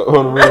you, dog.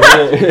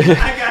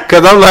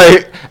 Because I'm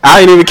like,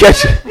 I ain't even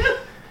catch it.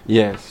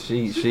 Yes,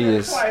 she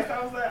is.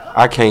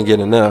 I can't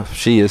get enough.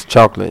 She is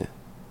chocolate.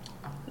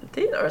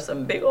 These are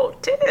some big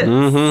old tits.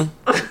 Mm-hmm.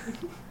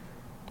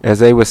 As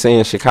they were saying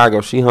in Chicago,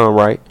 she hung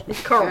right.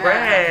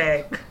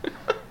 Correct.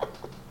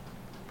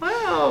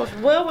 Wow.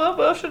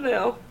 Well,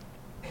 Chanel.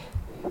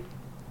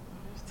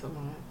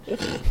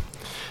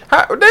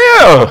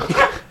 Damn.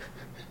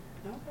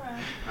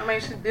 I mean,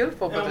 she's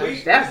beautiful, but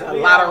that's a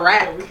lot of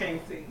rap. We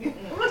can't see.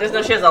 Just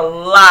know she has a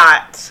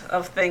lot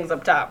of things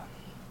up top.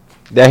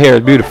 That hair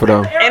is beautiful,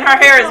 though. And her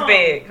hair is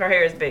big. Her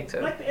hair is big, too.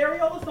 Like the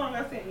Areola song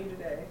I sent you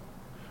today.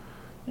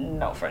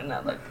 No, friend,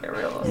 not like the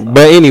Areola song.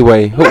 But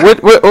anyway,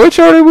 what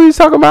show we was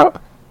talking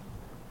about?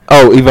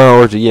 Oh,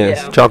 Yvonne Orji,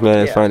 yes. Yeah. Chocolate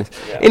at its finest.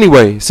 Yeah.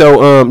 Anyway,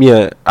 so,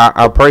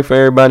 I pray for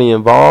everybody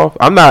involved.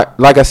 I'm not,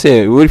 like I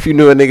said, what if you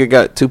knew a nigga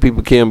got 2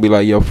 people killed and be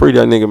like, yo, free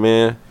that nigga,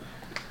 man?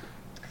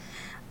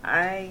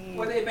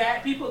 Were they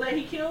bad people that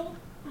he killed?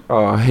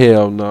 Oh,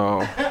 hell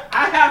no.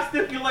 I have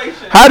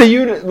stipulations. How do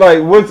you,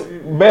 like, what's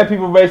bad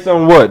people based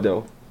on what,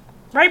 though?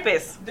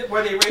 Rapists.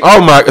 Were they rapists?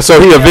 Oh, my, so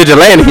he a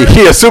vigilante.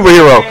 He a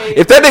superhero.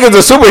 If that nigga's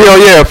a superhero,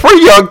 yeah,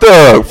 free Young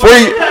Thug.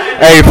 Free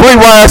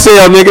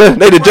YSL, nigga.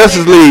 They the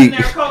Justice League.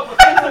 He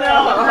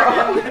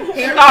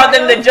called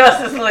them the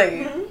Justice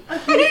League.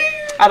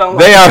 I don't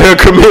They out here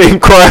committing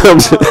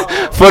crimes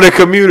for the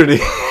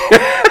community.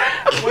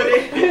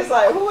 It's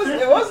like, who was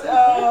it? What's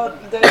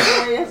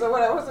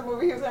what's the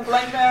movie he was in?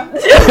 Blank Man?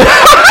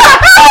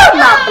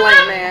 Not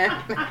Blank Man.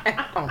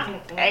 Oh,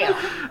 damn.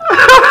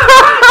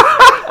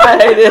 I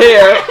hate it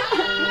here.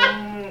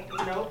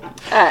 Nope.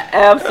 I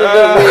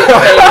absolutely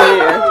hate it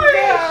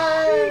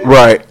here.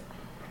 Right.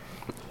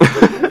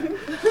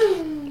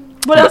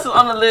 What else is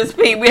on the list,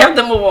 Pete? We have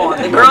to move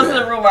on. The girls in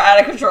the room are out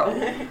of control.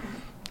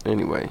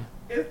 Anyway.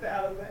 It's the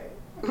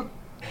Alize.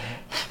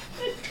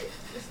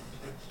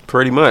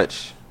 Pretty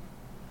much.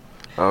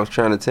 I was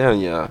trying to tell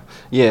y'all.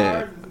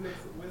 Yeah.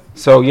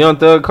 So Young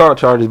Thug caught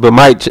charges, but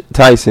Mike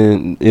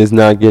Tyson is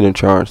not getting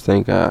charged.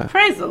 Thank God.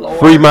 Praise the Lord.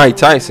 Free Mike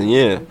Tyson.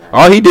 Yeah.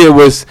 All he did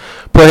was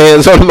put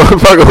hands on the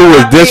motherfucker who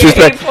was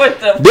disrespectful.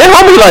 Then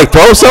homie like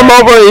throw something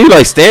over and he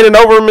like standing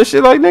over him and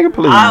shit like nigga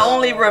please. I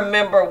only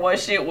remember what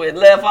shit went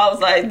left. I was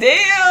like, damn.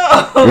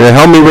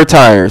 Yeah, homie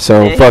retired,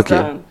 so yeah, fuck it.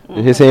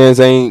 Mm-hmm. His hands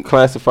ain't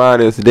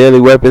classified as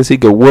deadly weapons. He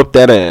could whoop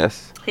that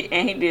ass.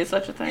 And he did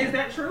such a thing. Is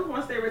that true?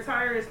 Once they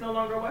retire, it's no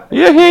longer a weapon?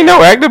 Yeah, he ain't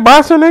no active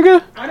boxer,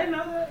 nigga. I didn't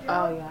know that. Yeah.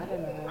 Oh, yeah, I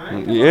didn't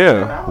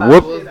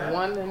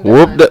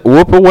know that. Yeah.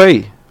 Whoop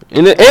away.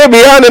 And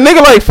beyond the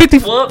nigga like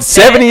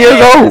 70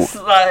 years old.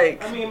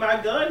 Like, I mean, my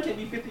gun can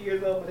be 50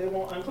 years old, but they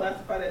won't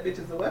unclassify that bitch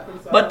as a weapon.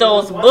 So but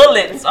those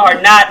bullets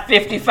are not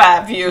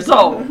 55 years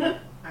old.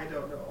 I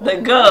don't know. The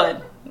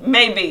gun,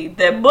 maybe.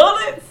 The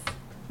bullets,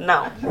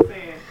 no.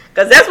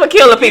 Cause that's what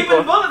killing people.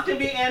 Even bullets can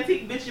be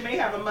antique, bitch. You may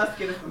have a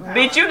musket or some power.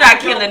 Bitch, you not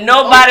killing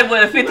nobody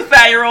with a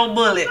 55-year-old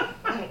bullet.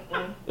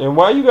 And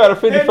why you got a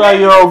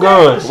 55-year-old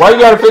gun? Why you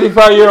got a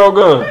 55-year-old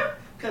gun?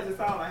 Cause it's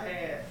all I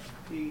had,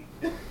 Pete.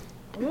 It's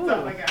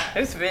all I got.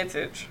 It's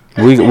vintage.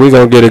 We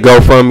gonna get a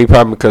GoFundMe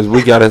probably because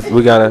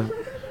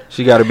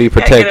she gotta be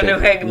protected.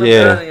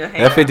 Yeah,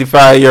 that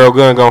 55-year-old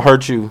gun gonna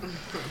hurt you.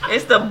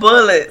 It's the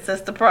bullets.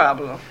 That's the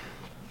problem.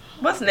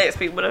 What's next,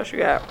 Pete? What else you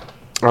got?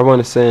 I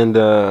want to send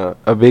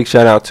a big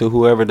shout out to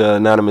whoever the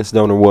anonymous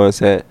donor was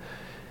that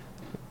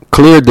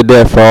cleared the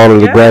debt for all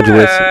of the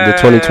graduates, the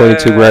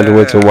 2022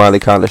 graduates of Wiley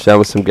College. That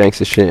was some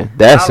gangster shit.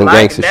 That's some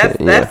gangster shit.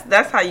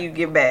 That's how you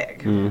give back.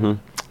 Mm-hmm.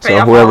 So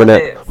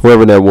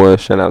whoever that was,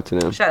 shout out to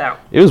them. Shout out.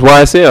 It was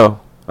YSL.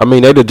 I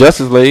mean, they the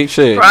Justice League.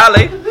 Shit.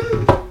 Probably.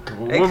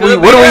 What do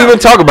we even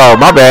talk about?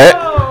 My bad.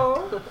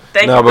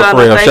 No, but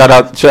for real, shout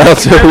out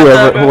to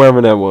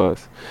whoever that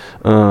was.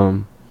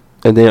 And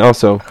then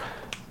also,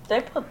 they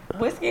put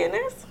whiskey in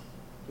this?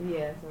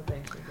 Yes, I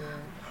think she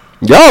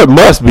did. Y'all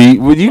must be.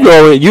 When you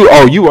go in, you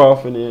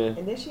off and then.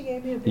 And then she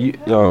gave me a big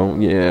oh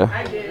yeah.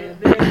 I did.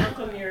 Then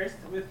Uncle Nearest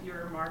with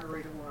your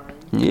margarita wine.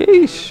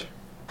 Yeesh.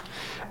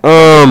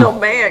 No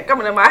man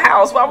coming to my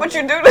house. Why would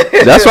you do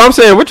this? That's what I'm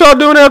saying. What y'all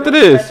doing after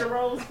this? The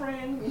Rose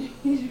friend.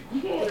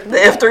 The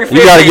F-350.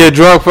 You gotta get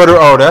drunk for the.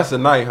 Oh, that's the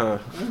night, huh?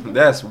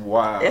 That's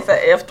wild. It's an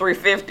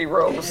F-350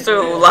 Rose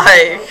too.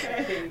 Like,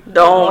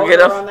 don't get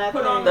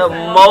the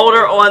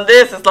motor on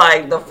this is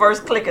like the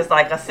first click is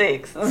like a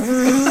 6.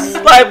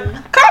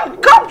 Like,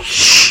 come,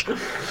 shh.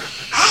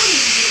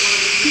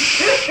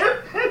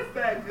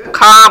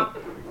 Calm.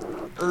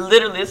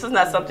 Literally, this is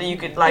not something you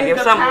could like. Is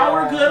if the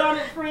power good on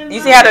it, friends? You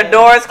see how the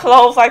doors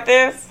close like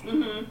this?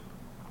 Mm-hmm.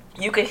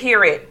 You could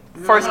hear it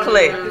first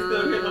click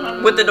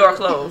with the door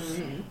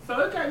closed. So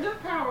it got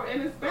good power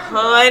and it's better.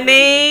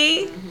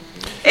 Honey,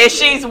 and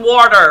she's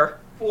water.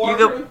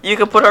 You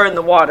could put her in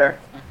the water.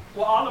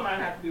 Well, all of mine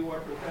have to be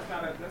waterproof.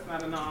 That's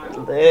not a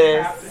non.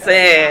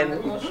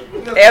 Listen,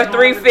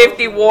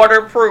 F-350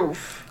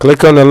 waterproof.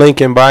 Click on the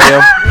link in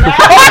bio.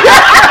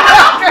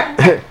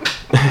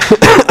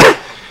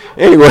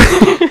 Anyway,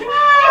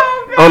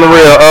 on the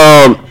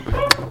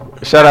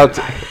real, shout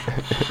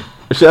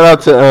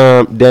out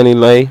to Danny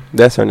Lay.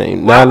 That's her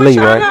name. Not Lee,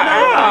 right?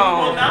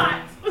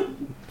 Not.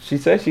 She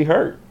said she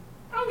hurt.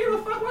 I don't give a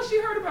fuck what she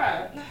heard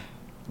about.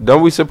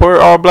 Don't we support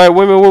all black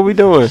women? What we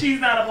doing? She's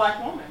not a black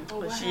woman.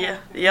 Yeah,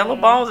 yellow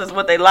bones is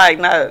what they like.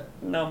 Not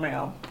no,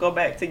 ma'am. Go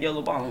back to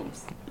yellow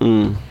bones.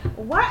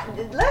 What?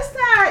 Let's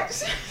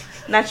not.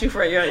 Not you,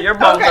 Fred. Your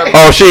bones are.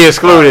 Oh, she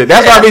excluded.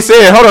 That's what I be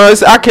saying. Hold on,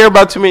 I care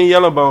about too many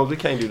yellow bones. We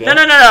can't do that.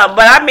 No.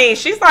 But I mean,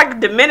 she's like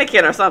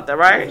Dominican or something,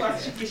 right?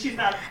 She's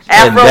not.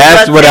 And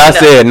that's what I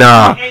said.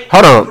 Nah,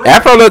 hold on.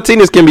 Afro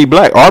Latinas can be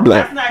black or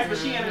black. That's nice, but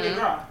she ain't a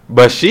girl.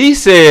 But she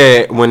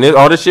said when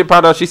all this shit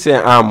popped up, she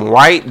said I'm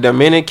white,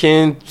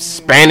 Dominican,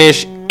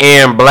 Spanish,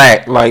 and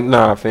black. Like,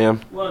 nah,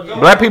 fam. Well,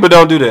 black people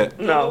don't do that.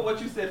 No.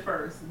 What you said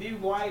first. Be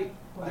white,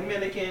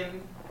 Dominican.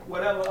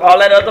 Whatever, all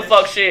that other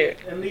fuck shit.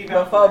 And leave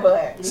before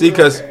black. See,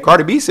 because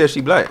Cardi B says she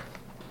black.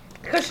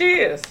 Because she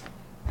is.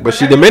 But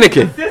she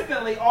Dominican.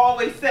 Consistently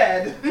always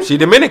said. She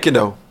Dominican,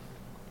 though.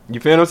 You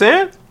feel what I'm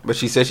saying? But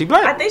she said she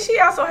black. I think she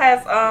also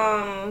has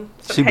some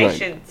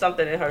Haitian black.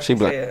 Something in her. She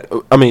black. Said.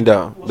 I mean,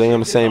 duh. Well, they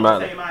on the same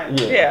island.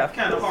 Yeah.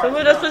 Kind of hard.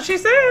 So that's what she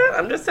said.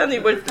 I'm just telling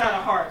you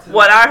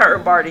what I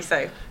heard Barty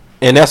say.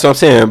 And that's what I'm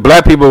saying.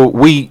 Black people,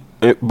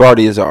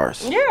 Barty is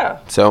ours. Yeah.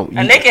 So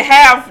and they can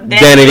have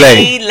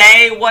Danny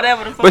Lay,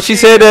 whatever the fuck. But she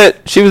said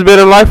that she was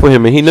building life with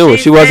him and he knew it.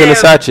 She wasn't a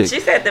side chick. She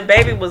said the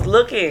baby was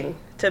looking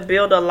to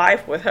build a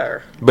life with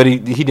her. But he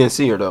didn't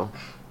see her though.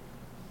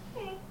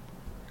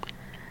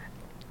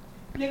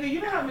 Nigga,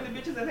 you know how many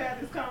bitches have had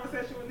this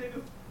conversation with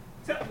niggas?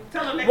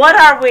 Tell them what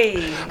are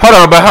we?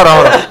 Hold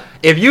on.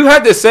 If you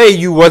had to say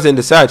you wasn't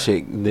the side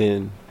chick,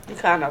 then you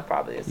kind of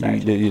probably a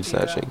side chick. You're the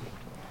side chick.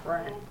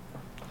 Right.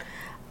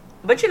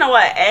 But you know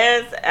what?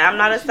 As I'm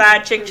not a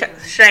side chick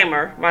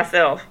shamer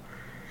myself,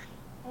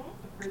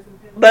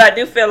 but I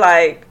do feel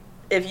like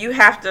if you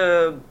have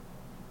to,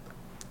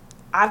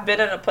 I've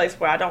been in a place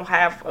where I don't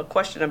have a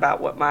question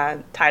about what my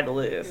title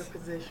is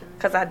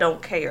because I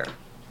don't care.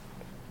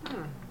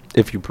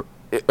 If you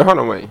hold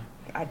on, wait.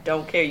 I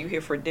don't care. You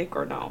here for dick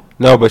or no?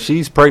 No, but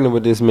she's pregnant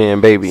with this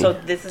man, baby. So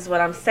this is what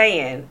I'm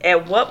saying.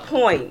 At what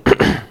point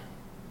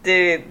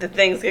did the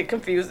things get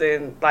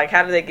confusing? Like,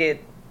 how do they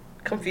get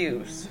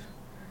confused?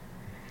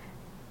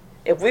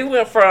 If we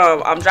went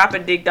from I'm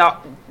dropping dick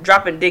off,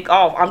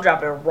 I'm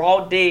dropping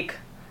raw dick,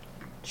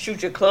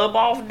 shoot your club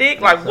off dick.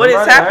 Like, what is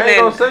happening? I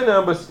ain't gonna say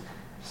nothing, but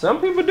some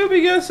people do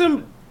be getting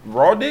some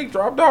raw dick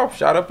dropped off,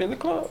 shot up in the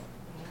club.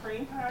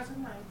 Cream pies are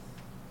nice.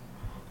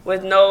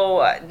 With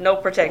no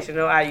protection,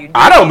 no IUD.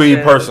 I don't be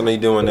personally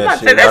doing that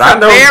shit. That's I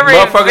know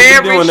motherfuckers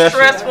very be doing that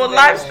stressful shit.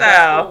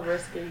 lifestyle.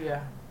 Risky, yeah.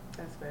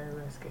 That's very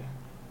risky.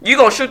 You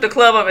gonna shoot the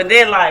club up and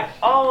then like,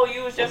 oh,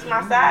 you was just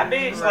my side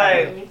bitch,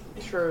 like.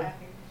 True.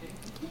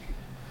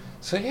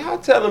 So y'all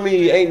telling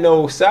me ain't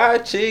no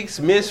side chicks,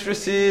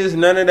 mistresses,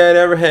 none of that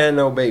ever had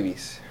no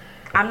babies?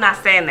 I'm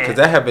not saying that. Because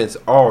that happens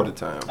all the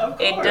time. Of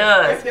course. It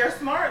does. If they're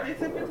smart, they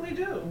typically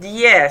do.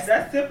 Yes.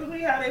 That's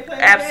typically how they play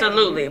the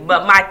Absolutely. game.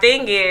 But my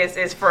thing is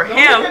for Don't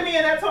him. look at me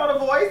in that tone of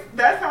voice.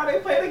 That's how they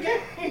play the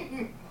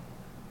game.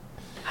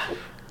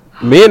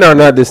 Men are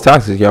not this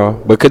toxic, y'all.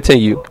 But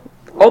continue.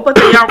 Oh, but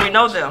they are. We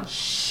know them.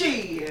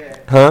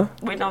 Shit. Huh?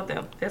 We know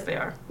them. Yes, they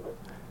are.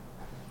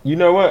 You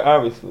know what?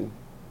 Obviously.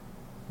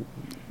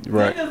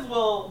 Right. Niggas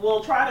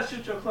will try to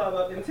shoot your club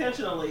up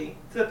intentionally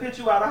to pitch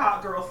you out a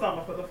hot girl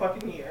summer for the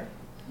fucking year.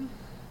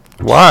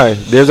 Why?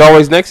 There's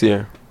always next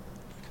year.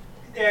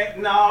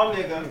 No,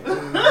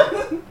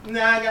 nigga.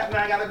 Now I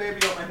got a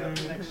baby on my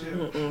hip next year.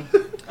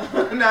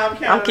 Now I'm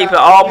counting. I'm keeping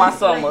out all my at least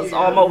 3 summers, years.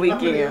 all my I'm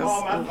keeping weekends.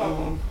 all my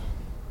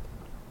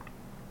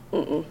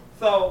summers.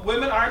 So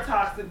women are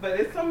toxic, but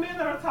it's some men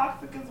that are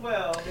toxic as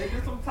well. They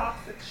do some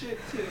toxic shit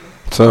too.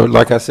 So,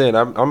 like I said,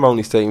 I'm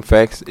only stating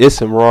facts. It's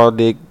some raw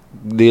dick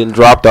being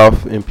dropped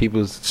off in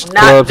people's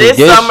Not clubs. this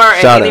again, summer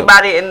and shout out.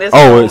 anybody in this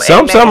Oh, room.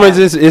 some amen.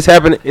 summers it's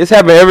happening. It's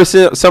happened every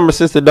summer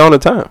since the dawn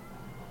of time.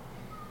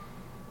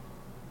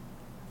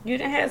 You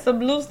done had some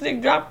blue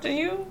stick dropped to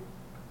you?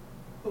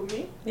 Who,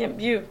 me? Yep,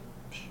 you.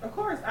 Of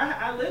course,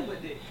 I live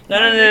with it.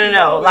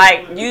 No.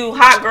 Like, you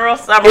hot girl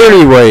summer.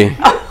 Anyway.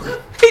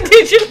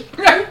 Did you?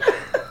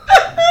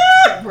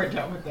 We're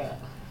done with that.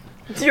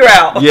 You're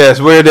out.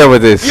 Yes, we're done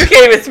with this. You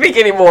can't even speak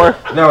anymore.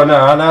 No,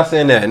 I'm not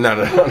saying that.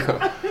 No.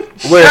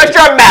 Shut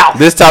your mouth.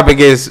 This topic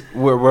is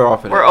we're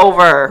off of We're it.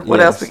 over. What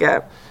Yes. else we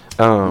got?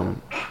 I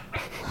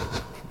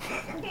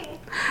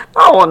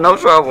don't want no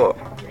trouble.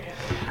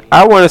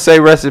 I want to say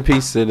rest in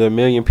peace to the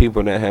million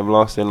people that have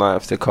lost their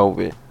lives to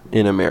COVID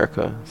in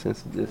America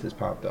since this has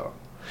popped off.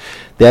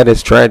 That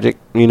is tragic.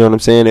 You know what I'm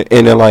saying?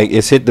 And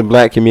it's hit the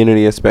black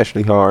community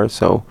especially hard.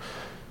 So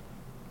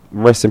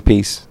rest in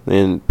peace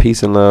and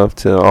peace and love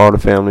to all the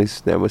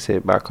families that was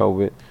hit by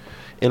COVID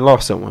and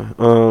lost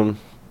someone.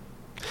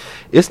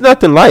 It's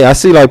nothing light. I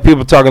see like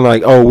people talking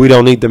like, oh, we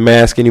don't need the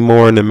mask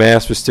anymore and the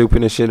mask was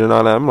stupid and shit and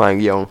all that. I'm like,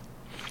 yo,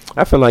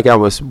 I feel like I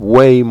was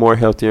way more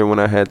healthier when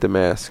I had the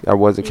mask. I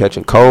wasn't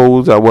catching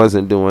colds. I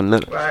wasn't doing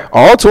nothing. Right.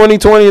 All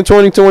 2020 and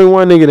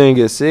 2021, nigga didn't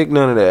get sick.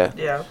 None of that.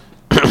 Yeah.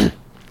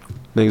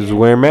 Niggas was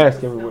wearing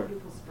masks everywhere.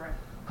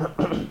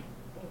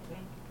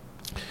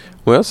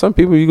 Well, some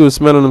people you could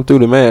smell them through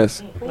the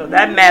mask. No,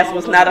 that mask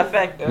was not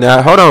effective.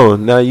 Now, hold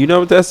on. Now, you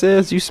know what that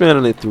says? You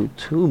smelling it through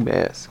 2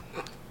 masks.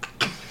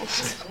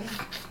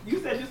 You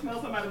said you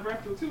smell somebody's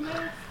breath through 2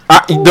 masks?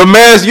 The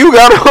mask you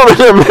got on and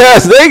the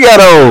mask they got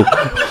on.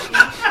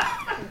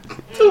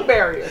 2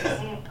 barriers.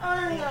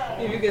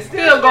 You can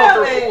still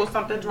go through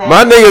something wrong.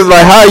 My niggas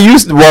like, how you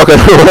walking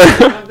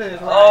around?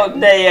 Oh,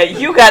 damn.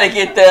 You got to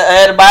get the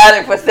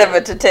antibiotic for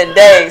 7 to 10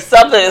 days.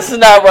 Something is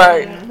not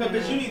right. But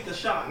you need the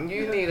shot.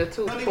 You need a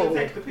tooth Don't pull. even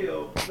take the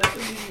pill. Let them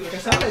give you a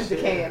shot. Something's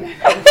decaying. And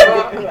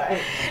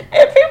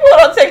people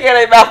don't take care of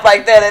their mouth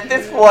like that at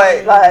this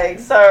point. Like,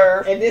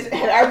 sir.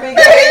 At our big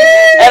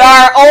age. At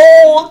our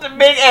old,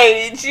 big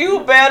age,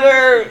 you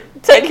better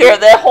take care of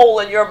that hole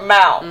in your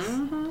mouth.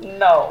 Mm-hmm.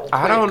 No.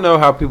 I don't know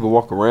how people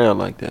walk around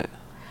like that.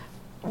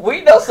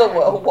 We know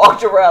someone who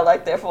walked around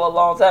like that for a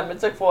long time. It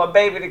took for a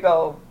baby to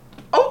go,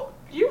 oh,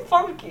 you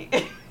funky.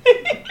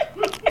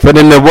 But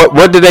then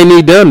what do they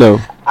need done though?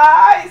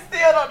 I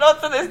still don't know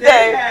to this They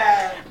day.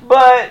 had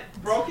But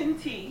broken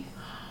teeth,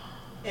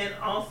 and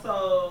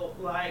also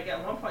like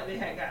at one point they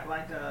had got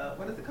like a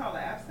what is it called,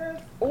 an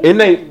abscess And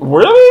they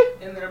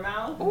really? in their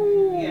mouth.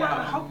 Ooh, Yeah.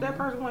 I hope that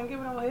person wasn't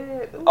giving no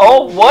head. Ooh.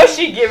 oh, was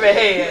she giving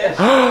head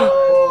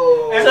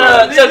And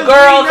to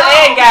girls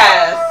and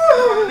guys?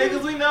 For the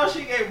niggas we know,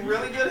 she gave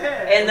really good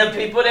head. And the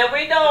people that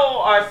we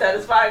know are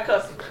satisfied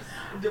customers.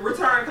 The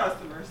return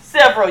customers.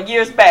 Several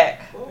years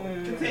back.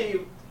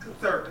 Continue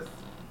service.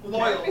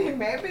 Loyal.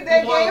 Maybe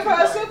they gave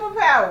her a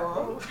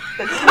superpower.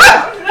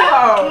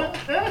 No.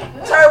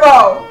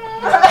 Turbo.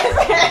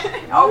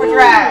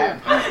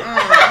 Overdrive.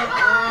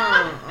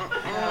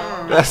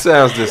 That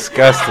sounds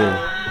disgusting.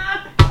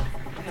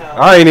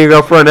 I ain't even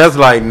go front. That's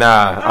like,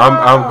 nah,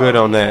 I'm good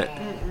on that.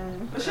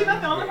 But she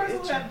not the only person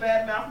who had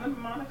bad mouth. Remember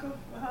Monica?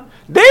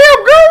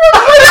 Damn, girl.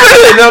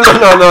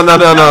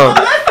 No.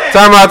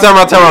 Time out.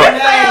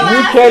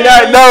 You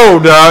cannot, no,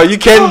 dog. You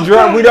can't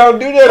drop. We don't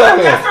do that on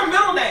That's here. her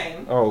middle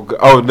name.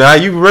 Oh, now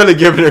you really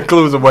giving the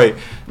clues away.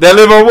 That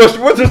live on what's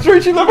the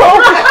street you live on?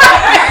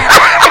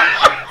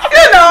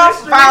 You know,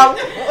 foul.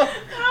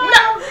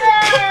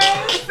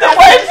 The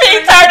way she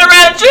turned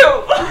around at you.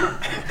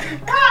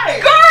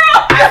 Right. Girl.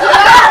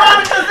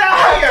 Monica's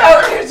out here. Oh,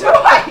 you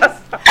twice.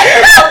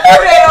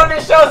 Today on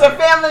this show is a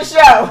family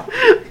show.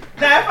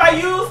 Now, if I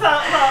use her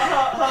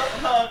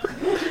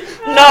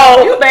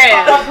No. You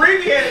bad.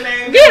 abbreviated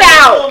name, Get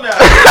out. you'll know.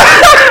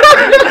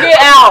 Get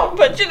out.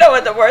 But you know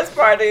what the worst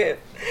part is?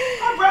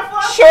 Her breath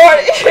was-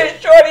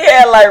 Shorty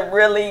had like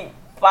really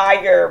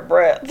fire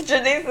breath.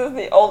 Janice is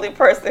the only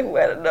person who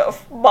had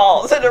enough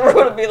balls in the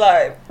room to be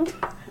like.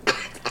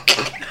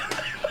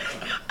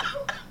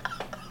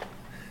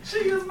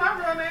 She used my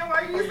real name.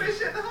 Why you say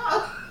shit to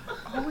her?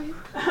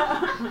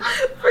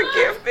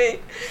 Forgive me.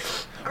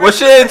 Well,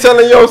 she ain't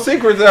telling your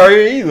secrets out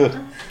here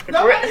either.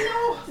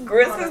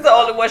 Grits is the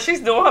only one. She's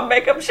doing her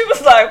makeup. She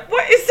was like,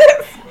 "What is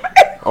this?"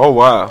 Oh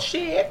wow.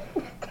 Shit.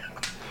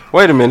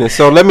 Wait a minute.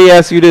 So let me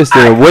ask you this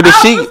then. What is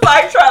she? I was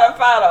like trying to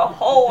find a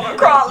hole to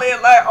crawl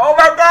in. Like, oh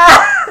my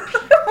god,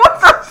 what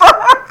the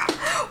fuck?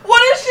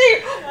 What is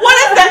she? What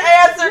is the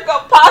answer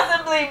could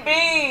possibly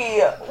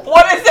be?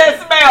 What is that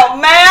smell,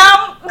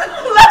 ma'am?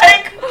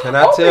 Like, Can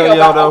I tell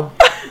y'all though?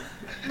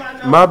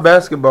 My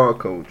basketball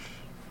coach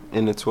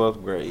in the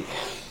 12th grade,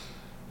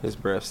 his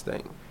breath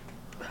stank,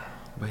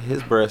 but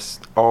his breath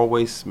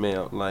always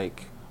smelled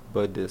like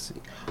Bud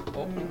Dissy.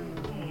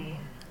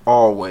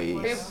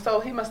 Always. So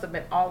he must have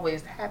been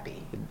always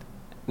happy.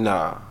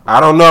 Nah, I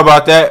don't know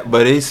about that,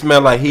 but it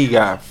smelled like he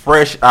got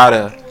fresh out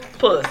of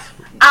puss.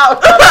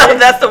 Out.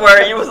 That's the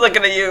word you was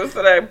looking to use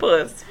for that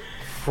puss.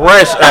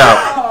 Fresh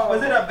out.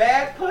 Was it a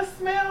bad puss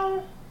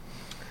smell?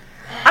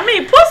 I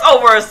mean, puss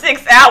over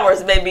 6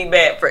 hours may be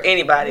bad for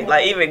anybody.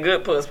 Like, even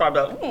good puss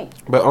probably like,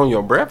 But on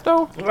your breath,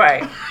 though?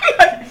 Right.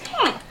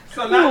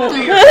 So not the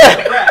beer,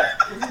 but the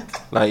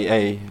breath. Like,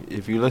 hey,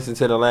 if you listen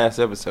to the last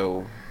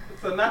episode.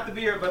 So not the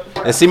beer, but the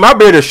breath. And see, my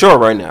beard is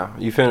short right now.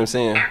 You feel what I'm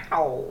saying?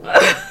 Oh.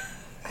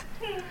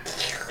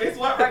 It's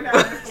what right now?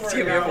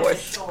 Give me your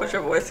voice. Put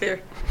your voice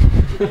here.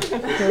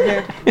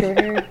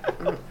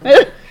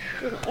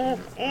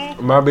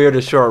 My beard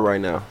is short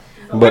right now.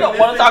 So we don't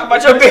want to talk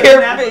about your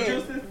beard.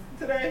 Juices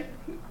today?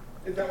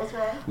 Is that what's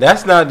wrong?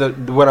 That's not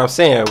what I'm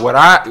saying.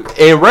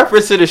 In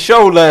reference to the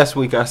show last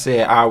week, I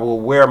said I will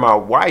wear my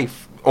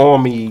wife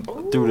on me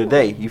through the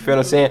day. You feel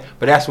what I'm saying?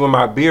 But that's when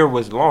my beard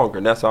was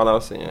longer. That's all I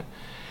was saying.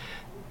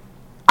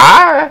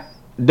 I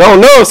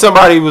don't know if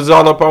somebody was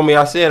all up on me.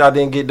 I said I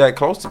didn't get that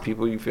close to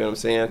people. You feel what I'm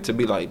saying? To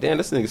be like, damn,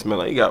 this nigga smell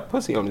like he got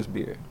pussy on his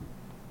beard.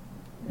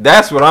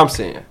 That's what I'm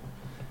saying.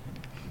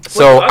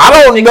 So I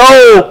don't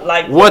know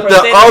like what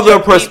the other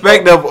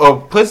perspective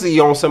of pussy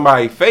on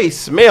somebody's face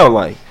smell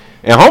like.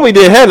 And homie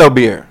didn't have no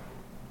beard.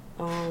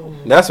 Oh.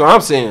 That's what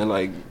I'm saying.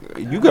 Like,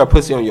 you got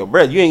pussy on your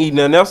breath. You ain't eating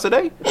nothing else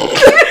today? You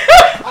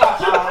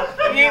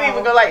ain't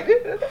even go like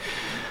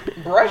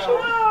brush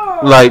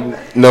it.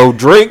 Like, no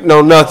drink,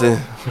 no nothing.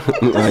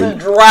 Like,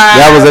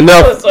 that was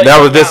enough.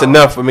 That was just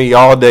enough for me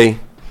all day.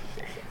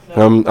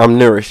 I'm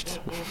nourished.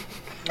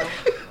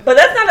 But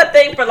that's not a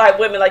thing for like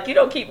women. Like, you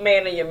don't keep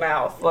man in your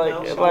mouth. Like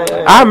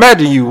I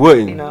imagine you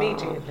wouldn't.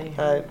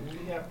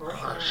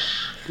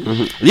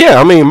 Mm-hmm.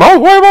 Yeah, I mean, no.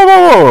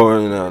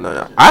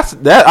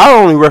 I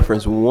only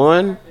reference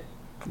one.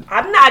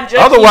 I'm not judging.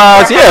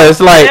 Otherwise, yeah, it's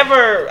like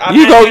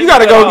you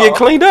gotta go get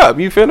cleaned up.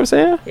 You feel what I'm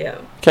saying? Yeah.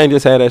 Can't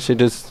just have that shit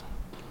just.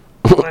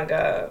 Oh my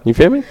god. You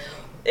feel me?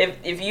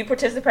 If you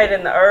participate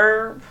in the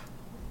herb,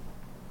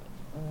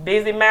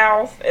 busy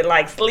mouth, and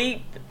like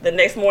sleep, the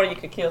next morning you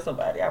could kill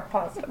somebody. I'm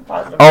positive.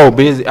 Oh,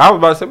 busy. I was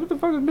about to say, what the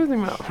fuck is busy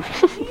mouth?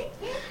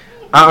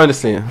 I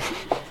understand.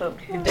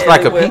 It's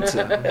like a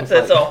pizza. It's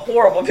a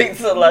horrible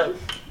pizza. Like,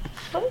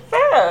 what is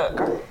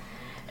that?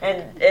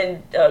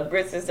 And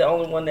Grits is the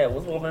only one that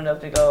was woman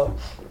enough to go,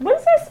 what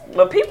is this?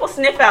 But people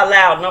sniff out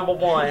loud, number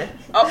one.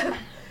 Oh.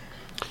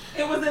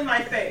 It was in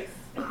my face.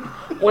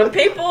 When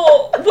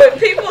people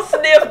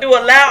sniff, do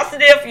a loud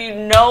sniff, you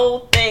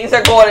know things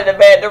are going in a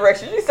bad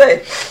direction. You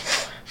say,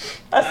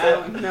 I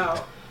said,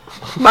 no.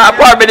 My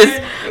apartment in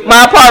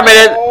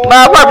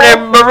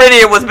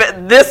Meridian was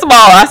this small.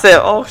 I said,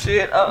 "Oh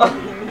shit!" I'm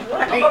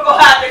gonna go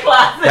hide in the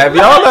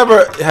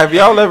closet. Have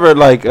y'all ever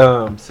like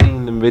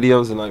seen the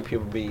videos and like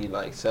people be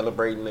like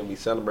celebrating and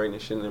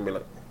shit and be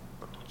like,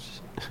 oh,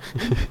 shit.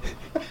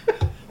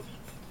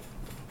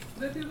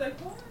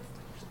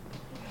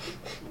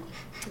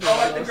 Oh,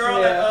 like the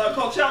girl at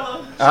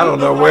Coachella. I don't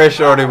know where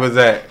Shorty was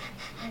at.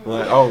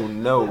 Like, oh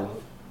no.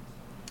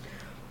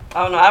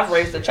 I don't know. I've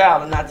raised a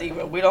child and not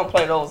even. We don't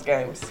play those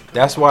games.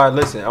 That's why.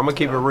 Listen, I'm gonna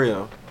keep it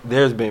real.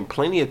 There's been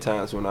plenty of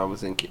times when I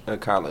was in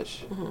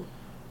college,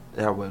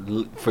 that I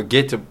would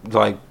forget to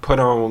like put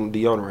on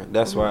deodorant.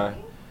 That's why.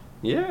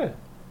 Yeah.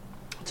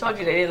 I told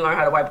you they didn't learn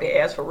how to wipe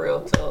their ass for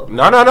real till.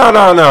 No.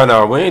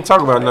 We ain't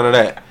talking about none of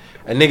that.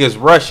 A nigga's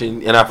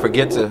rushing and I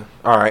forget to.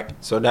 All right.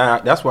 So now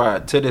that's why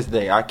to this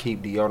day I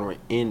keep deodorant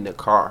in the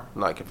car.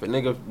 Like if a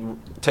nigga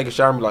take a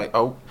shower and be like,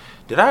 oh.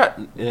 Did I?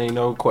 It ain't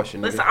no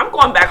question. Listen, I'm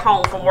going back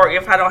home from work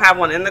if I don't have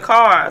one in the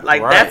car.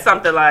 Like, right. That's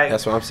something like...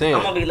 That's what I'm saying.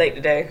 I'm going to be late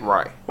today.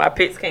 Right. My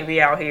pits can't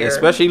be out here.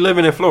 Especially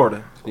living in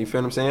Florida. You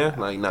feel what I'm saying?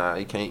 Like, nah,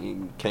 you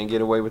can't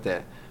get away with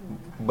that.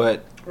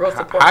 But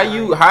how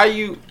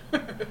you...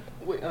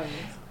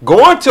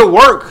 Going to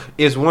work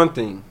is one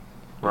thing,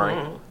 right?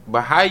 Mm-hmm.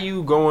 But how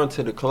you going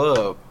to the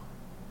club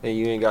and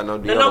you ain't got no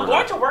deal? No,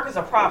 going to work is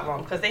a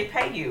problem because they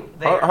pay you.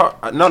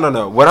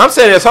 No. What I'm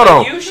saying is, hold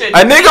on. A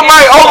nigga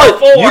might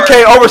you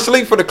can't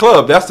oversleep for the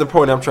club. That's the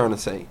point I'm trying to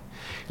say.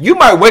 You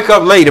might wake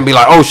up late and be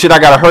like, oh shit, I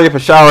gotta hurry up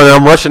and shower and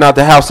I'm rushing out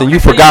the house and you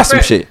forgot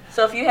some shit.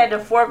 So if you had to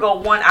forego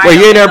one item. Wait,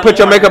 you ain't never put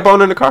your makeup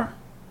on in the car?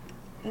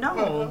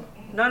 No.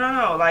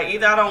 Like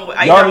either I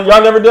don't.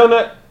 Y'all never done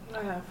that?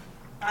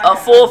 A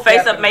full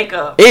face of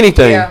makeup.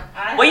 Anything.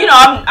 Yeah. Well, you know,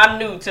 I'm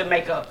new to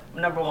makeup.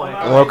 Number one.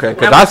 Okay,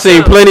 because I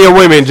seen plenty of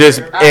women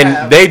just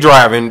and they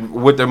driving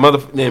with their mother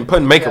and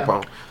putting makeup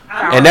on.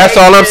 And that's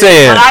all I'm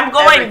saying. But I'm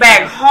going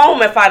back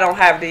home if I don't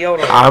have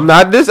deodorant. I'm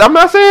not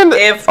saying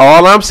if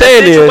all I'm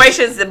saying is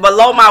situations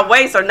below my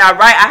waist are not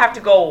right, I have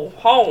to go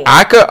home.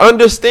 I could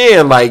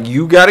understand, like,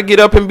 you got to get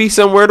up and be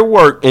somewhere to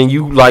work, and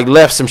you, like,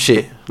 left some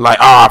shit. Like,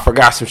 I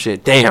forgot some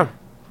shit. Damn.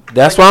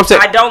 That's what I'm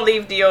saying. I don't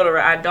leave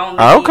deodorant. I don't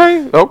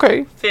leave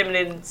okay.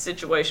 feminine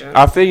situations.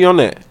 I feel you on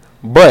that.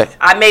 But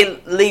I may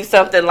leave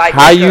something like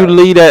how you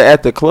leave that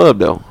at the club,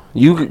 though?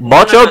 You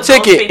bought your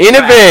ticket in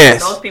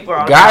advance. Those people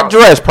are got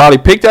dressed, probably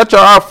picked out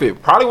your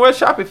outfit, probably went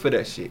shopping for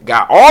that shit.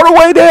 Got all the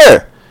way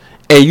there,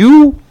 and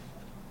you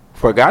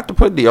forgot to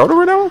put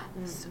deodorant on?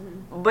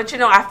 But,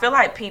 I feel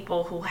like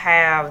people who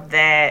have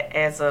that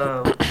as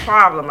a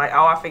problem, like,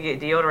 I forget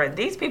deodorant.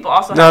 These people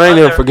also No, they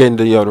never forgetting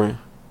deodorant.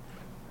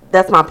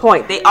 That's my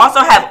point. They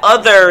also have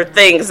other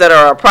things that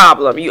are a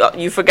problem.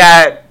 You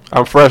forgot.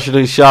 I'm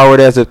freshly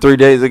showered as of 3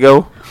 days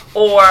ago.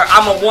 Or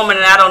I'm a woman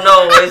and I don't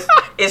know.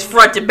 It's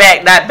front to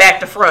back, not back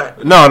to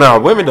front. No,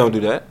 women don't do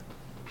that.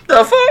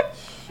 The fuck?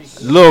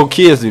 Little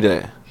kids do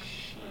that.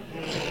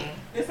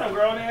 There's some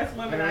grown ass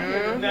women out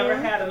here that never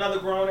had another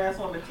grown ass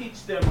woman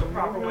teach them the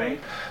proper way.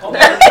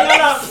 Okay.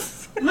 No.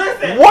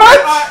 Listen.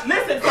 What?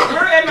 Listen. So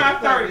we're in our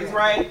 30s,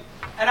 right?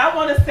 And I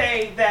want to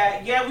say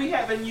that, we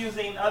have been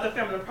using other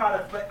feminine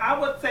products, but I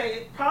would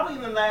say probably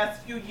in the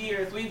last few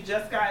years, we've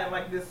just gotten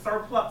like this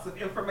surplus of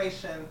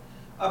information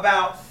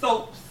about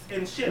soaps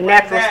and shit natural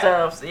like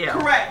that. Stuff, yeah.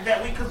 Correct.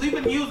 Because we've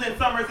been using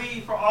Summer's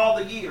Eve for all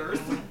the years.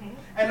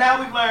 And now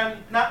we've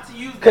learned not to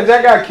use because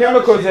that got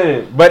chemicals in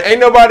it. But ain't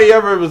nobody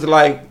ever was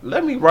like,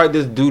 let me write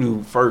this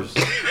doo-doo first.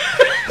 Let me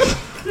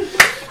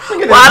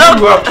get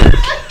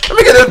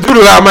this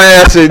doo-doo out my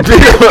ass and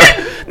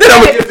then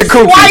I'm going to get the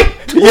cookie.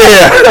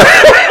 Yeah.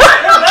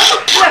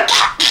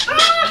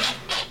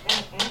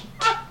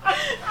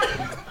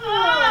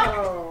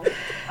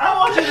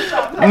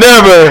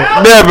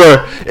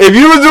 Never. If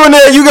you was doing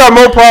that, you got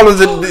more problems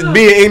than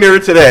being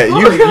ignorant to that.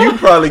 You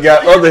probably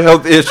got other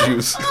health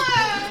issues.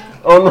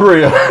 On the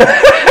real.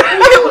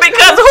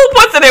 Because who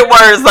puts it in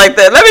words like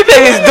that? Let me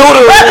take this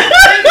doodle.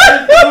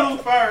 Doodle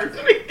first.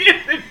 Let me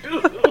get the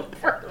doodle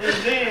first.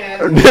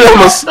 And then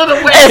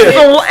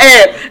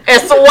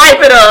and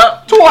swipe it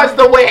up towards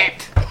the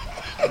wet.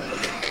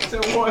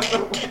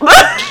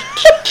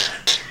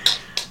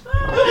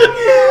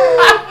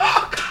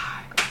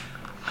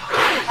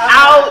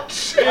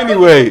 Ouch.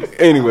 Anyway.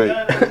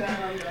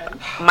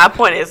 My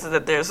point is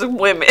that there's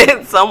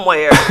women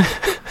somewhere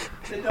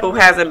who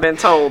hasn't been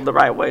told the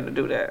right way to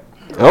do that.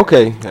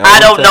 Okay. I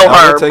don't know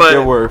her, I'll take but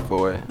your word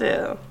for it.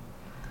 Yeah.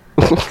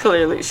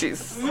 Clearly she's.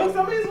 Some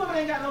of these women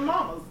ain't got no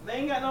mamas. They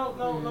ain't got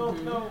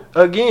no.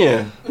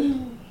 Again.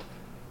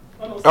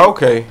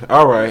 Okay.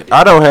 All right.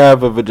 I don't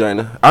have a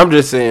vagina. I'm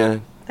just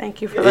saying.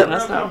 Thank you for letting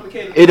us know.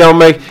 It don't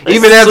make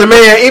even as a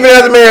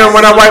man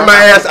when I wipe my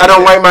ass, I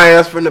don't wipe my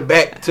ass from the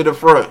back to the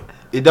front.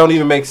 It don't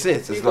even make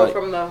sense. It's go like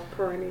from the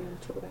perineum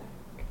to the back.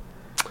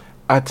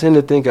 I tend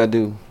to think I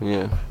do.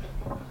 Yeah.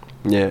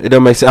 It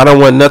don't make sense. I don't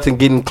want nothing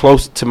getting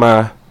close to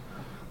my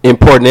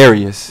important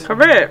areas.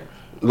 Correct.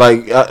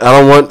 Like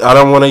I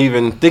don't want to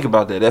even think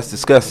about that. That's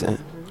disgusting.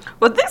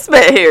 Well, this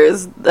man here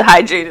is the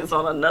hygiene is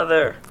on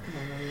another.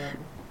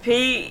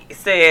 He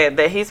said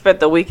that he spent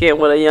the weekend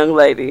with a young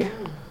lady,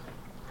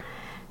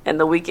 and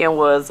the weekend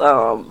was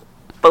full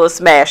of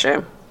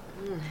smashing.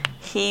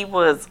 He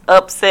was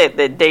upset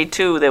that day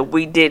 2 that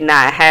we did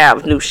not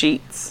have new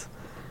sheets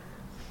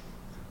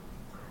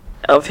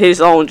of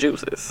his own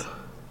juices.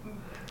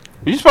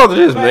 You supposed to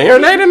just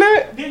marinate in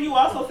that? Didn't you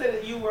also say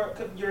that you were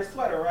your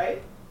sweater,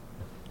 right?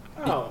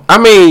 Oh. I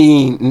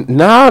mean,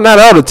 no, not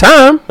all the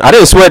time. I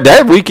didn't sweat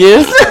that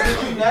weekend.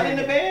 Did you nut in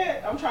the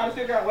bed? I'm trying to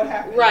figure out what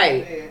happened. Right. In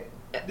the bed.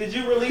 Did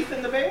you release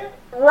in the bed?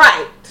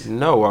 Right.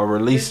 No, I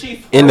released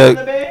in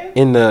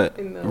the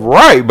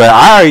right, but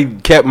I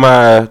kept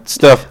my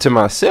stuff to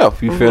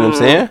myself. You feel what I'm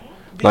saying?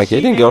 Like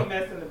it didn't go.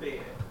 Mess in the bed?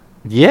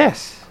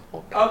 Yes.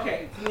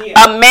 Okay.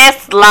 Yeah. A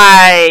mess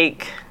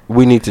like.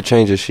 We need to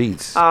change the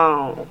sheets.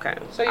 Oh, okay.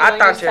 So I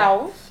thought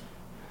towels?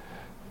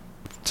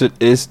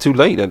 It's too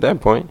late at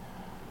that point.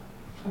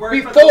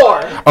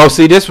 Before. Oh,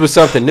 see, this was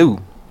something new.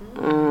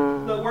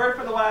 The word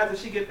for the wise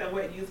is she get that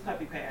wet used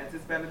puppy pads.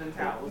 It's better than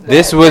towels.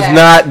 This was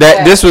not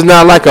that. This was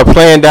not like a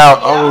planned out.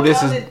 Oh,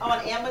 this is on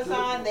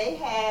Amazon. They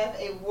have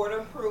a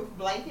waterproof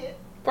blanket.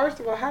 First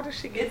of all, how does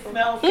she get It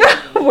smells.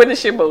 When did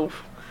she move?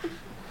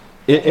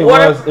 It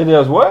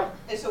was what?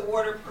 It's a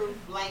waterproof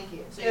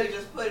blanket, so you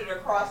just put it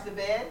across the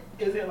bed.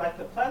 Is it like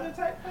the pleather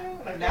type thing?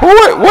 Like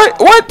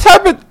What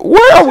type of?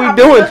 What are we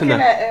doing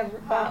tonight?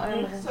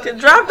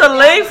 Drop the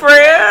link,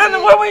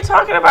 friend. What are we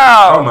talking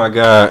about? Oh my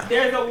God.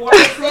 There's a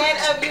waterproof.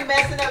 Instead of you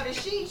messing up the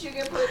sheets, you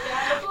can put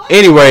down the blanket.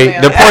 Anyway,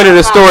 the point of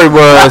the story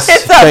was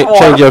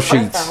change your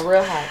sheets.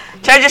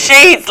 Change your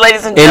sheets,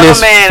 ladies and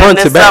gentlemen, in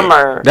this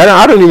summer.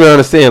 I don't even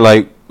understand.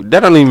 Like that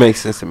don't even make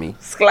sense to me.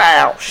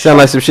 Slouch. Sound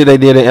like some shit they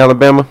did in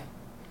Alabama.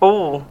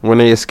 Oh. When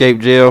they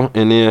escaped jail,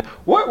 and then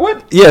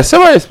what? Yeah,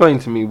 somebody explain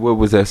to me what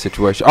was that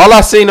situation. All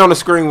I seen on the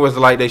screen was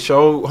like they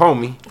showed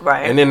homie,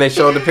 right, and then they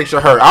showed the picture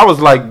of her. I was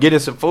like getting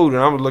some food,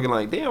 and I was looking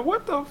like, damn,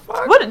 what the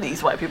fuck? What did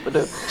these white people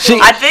do?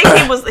 I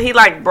think he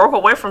like broke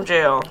away from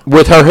jail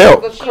with her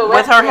help.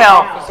 With her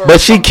help, but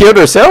she killed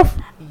herself.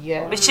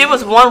 Yeah, but she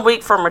was 1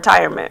 week from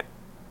retirement.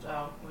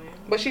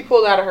 But she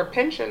pulled out of her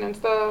pension and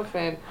stuff,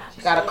 and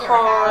got a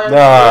car.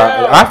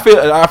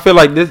 I feel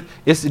like this.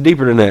 It's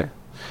deeper than that.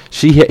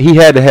 He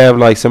had to have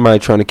like somebody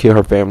trying to kill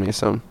her family or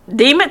something.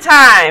 Demon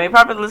time. He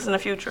probably lives in the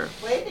future.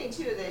 Well, I think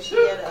too that she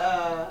had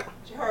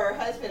her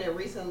husband had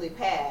recently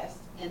passed,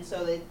 and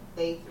so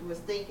they was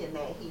thinking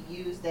that he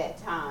used that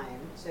time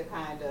to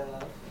kind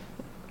of.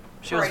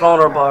 She was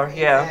vulnerable.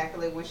 Yeah.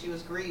 Exactly when she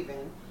was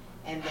grieving,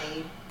 and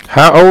they.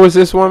 How old was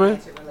this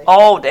woman?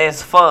 Old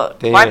as fuck.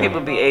 Damn. White people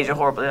be aging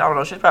horribly. I don't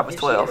know. She's probably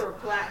 12. She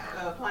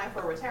applying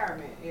for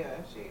retirement. Yeah,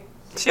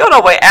 she on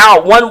her way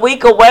out. 1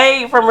 week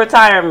away from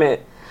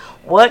retirement.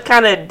 What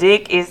kind of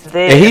dick is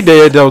this? And he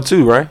dead though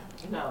too, right?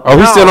 No. Oh,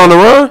 he's still on the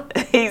run?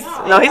 He's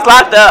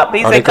locked up.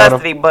 He's in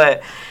custody,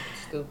 but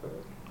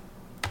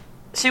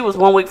she was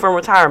 1 week from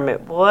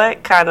retirement.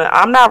 What kind of?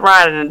 I'm not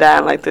riding and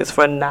dying like this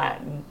for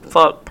not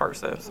fuck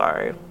person.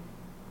 Sorry.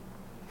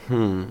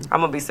 I'm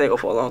gonna be single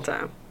for a long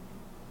time.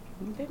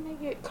 Didn't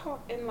they get caught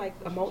in like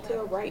a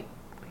motel right?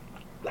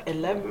 Like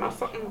 11 or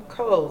something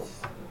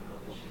close.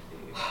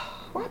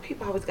 Why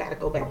people always gotta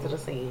go back to the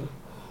scene?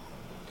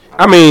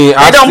 I mean,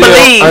 I don't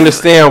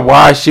understand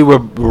why she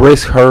would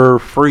risk her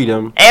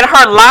freedom and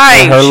her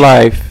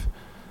life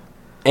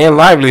and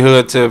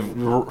livelihood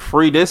to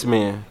free this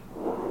man.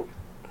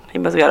 He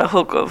must have got a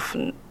hook of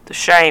the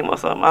shame or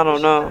something. I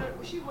don't know.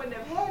 She wouldn't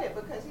have had it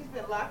because he's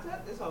been locked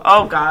up this whole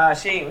time. Oh God,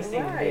 she ain't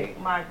seen it.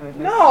 My goodness.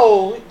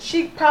 No,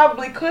 she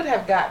probably could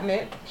have gotten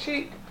it.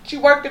 She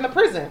worked in the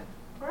prison.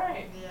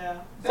 Right. Yeah.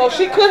 So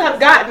she could have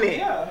gotten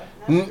it.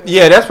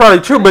 Yeah, that's probably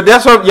true, but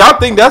that's what y'all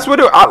think. That's what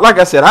like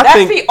I said. That's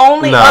the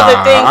only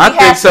other thing. I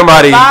think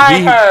somebody.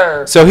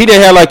 So he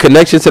didn't have like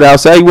connections to the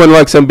outside. He wasn't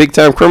like some big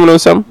time criminal or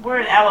something. We're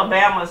in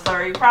Alabama,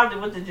 sir. He probably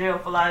went to jail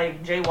for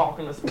like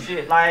jaywalking or some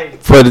shit,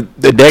 like for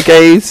the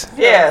decades.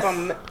 Yes.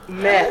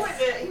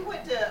 He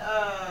went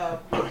to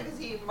because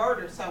he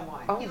murdered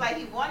someone. Oh. He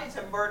wanted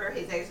to murder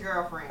his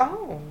ex-girlfriend.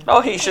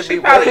 Oh, he should be.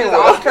 Probably just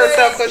offed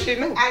herself because she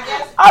knew. I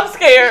guess. I'm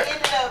scared. He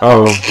ended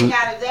up getting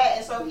out of that,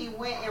 and so he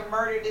went and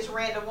murdered this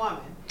random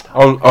woman.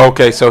 Oh,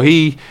 okay. So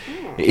he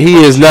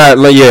is not.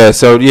 Yeah.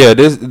 So yeah,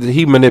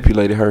 he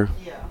manipulated her.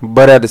 Yeah.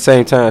 But at the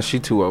same time, she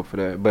too old for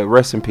that. But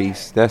rest in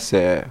peace. That's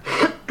sad.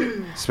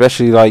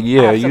 Especially like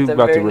you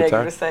about to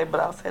retire. To say, but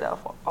I'll say that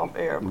off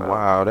air. Bro.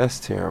 Wow, that's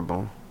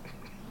terrible.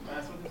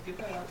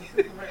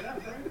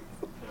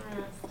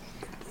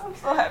 I'm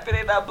so happy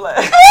they not black.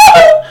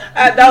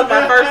 That was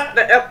my first.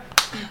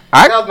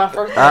 That was my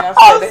first thing I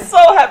said. I'm so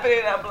happy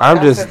they not black.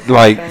 I'm just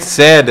like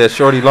sad that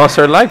Shorty lost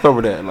her life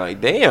over that.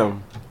 Like,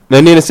 damn.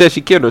 And then it said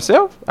she killed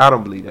herself? I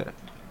don't believe that.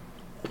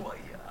 Well,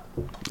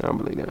 yeah. I don't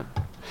believe that.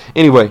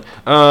 Anyway,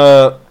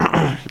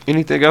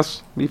 anything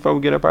else before we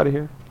get up out of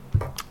here?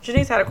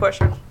 Janice had a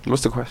question.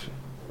 What's the question?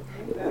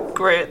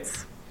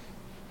 Grits.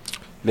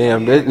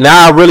 Damn.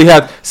 Now I really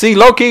have... See,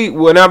 low-key,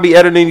 when I be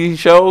editing these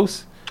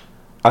shows,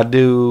 I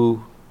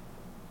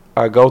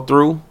go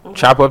through,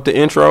 chop up the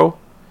intro,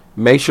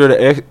 make sure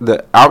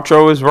the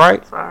outro is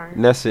right. Sorry.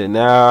 And that's it.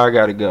 Now I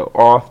got to go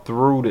all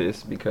through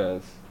this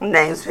because...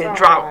 Names been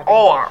dropped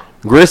or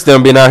Grits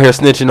done been out here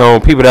snitching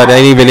on people that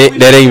ain't even in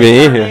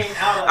here.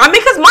 I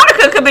mean, because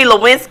Monica could be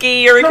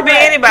Lewinsky or it could be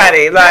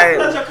anybody. Like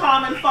that's such a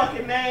common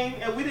fucking name,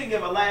 and we didn't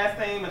give a last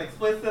name and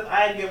explicit.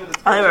 I didn't give it.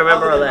 I don't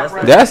remember her last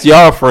name. That's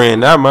y'all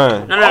friend, not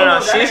mine. No.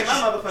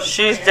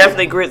 She's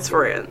definitely Grit's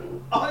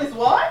friend. Oh, it's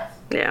what?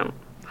 Yeah,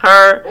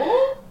 her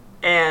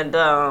and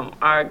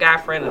our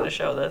guy friend in the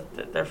show.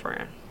 That's their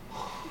friend.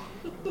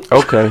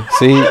 Okay,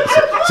 see,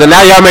 so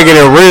now y'all making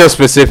it real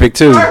specific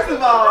too. First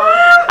of all,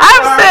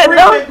 I've said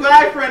no.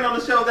 Black friend on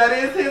the show. That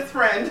is his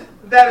friend.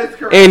 That is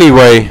correct.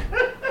 Anyway,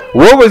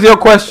 what was your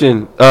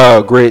question,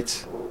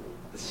 Grits?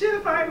 Shit,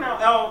 if I know.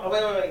 Oh,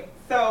 wait.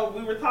 So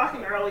we were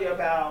talking earlier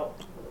about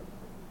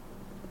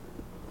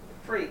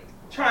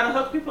trying to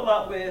hook people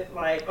up with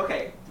like.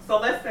 Okay, so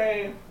let's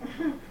say.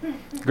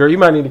 Girl, you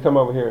might need to come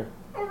over here.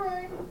 All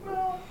right.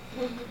 No.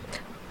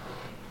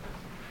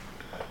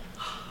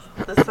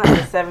 This is like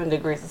a 7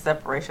 degrees of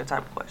separation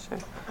type of question.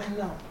 I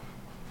know.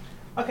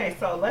 Okay,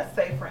 so let's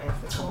say, for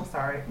instance, I'm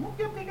sorry, move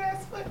your big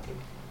ass foot.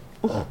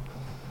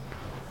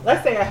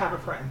 Let's say I have a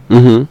friend.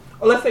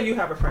 Mm-hmm. Or let's say you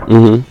have a friend.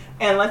 Mm-hmm.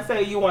 And let's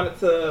say you wanted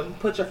to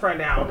put your friend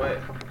down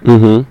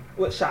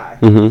with Shy.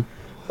 Mm-hmm.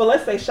 But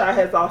let's say Shy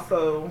has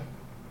also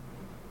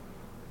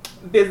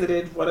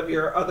visited one of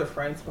your other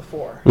friends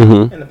before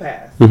in the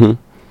past. Mm-hmm.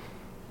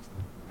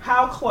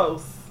 How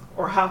close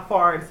or how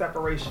far in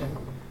separation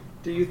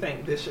do you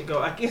think this should go?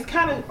 Like, it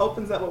kind of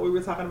opens up what we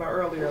were talking about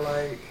earlier.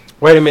 Like,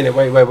 wait a minute.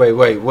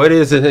 Wait. What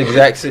is the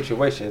exact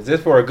situation? Is this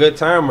for a good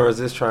time or is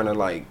this trying to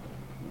like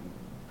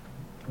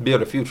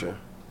build a future?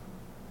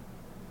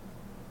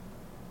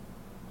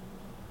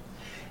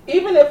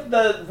 even if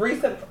the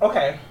recent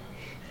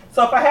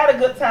so if I had a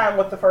good time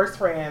with the first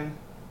friend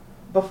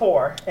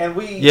before and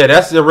we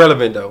that's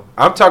irrelevant though.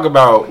 I'm talking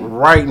about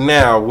right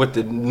now with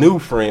the new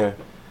friend.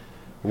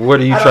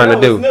 What are you trying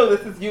to do? New.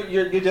 This is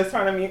you're just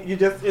trying to you're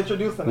just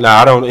introducing.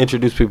 Nah, I don't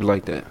introduce people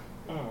like that.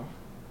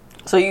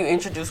 So you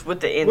introduce with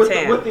the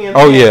intent. With the intent.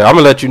 Oh yeah, I'm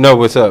gonna let you know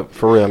what's up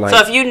for real. Like,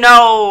 so if you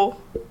know,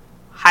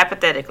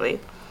 hypothetically,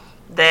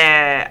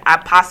 that I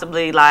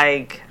possibly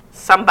like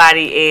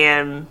somebody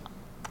in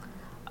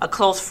a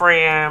close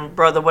friend,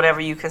 brother,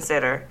 whatever you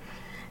consider,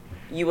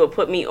 you would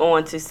put me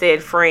on to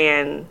said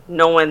friend,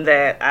 knowing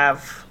that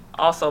I've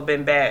also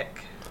been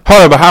back.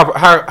 Hold on,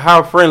 but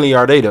how friendly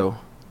are they though?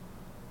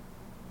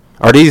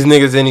 Are these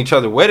niggas in each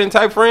other wedding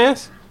type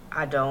friends?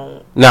 I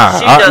don't. Nah,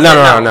 she doesn't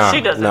know. No. She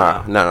doesn't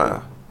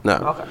know. No.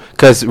 Okay.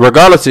 Because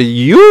regardless of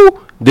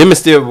you, them is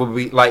still would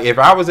be like if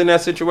I was in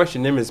that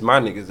situation, them is my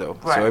niggas though.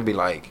 Right. So it'd be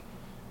like.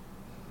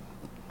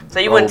 So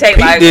you wouldn't take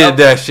Pete like did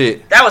that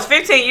shit. That was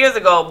 15 years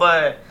ago,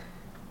 but.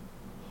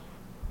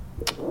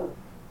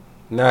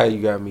 Now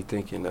you got me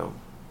thinking though.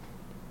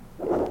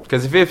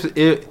 Because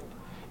if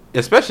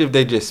especially if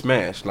they just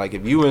smash, like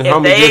if you and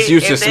homie just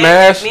used to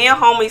smash. If me and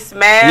homie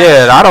smash.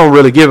 Yeah, I don't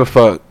really give a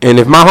fuck. And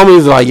if my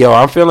homie's like, yo,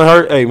 I'm feeling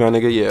hurt, hey my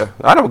nigga, yeah,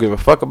 I don't give a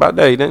fuck about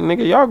that. Then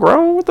nigga, y'all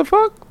grown? What the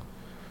fuck?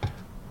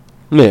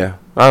 Yeah,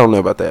 I don't know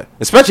about that.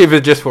 Especially if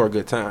it's just for a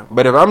good time.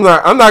 But if I'm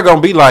not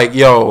gonna be like,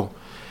 yo.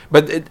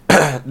 But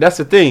that's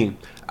the thing.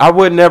 I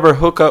would never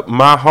hook up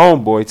my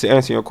homeboy, to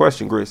answer your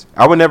question, Chris.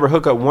 I would never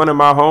hook up one of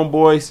my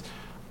homeboys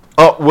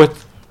up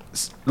with,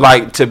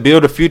 like, to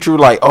build a future,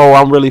 like, oh,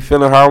 I'm really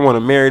feeling her, I want to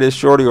marry this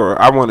shorty, or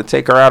I want to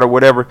take her out or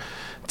whatever,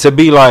 to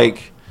be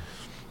like,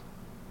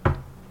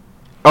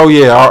 oh,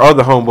 yeah, our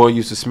other homeboy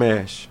used to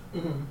smash.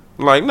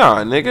 Mm-hmm. Like,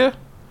 nah, nigga.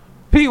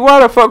 Pete, why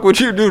the fuck would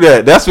you do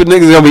that? That's what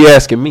niggas gonna be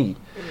asking me.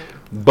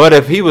 Mm-hmm. But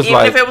if he was even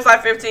like... if it was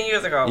like 15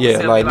 years ago. Yeah,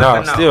 like,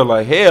 nah, still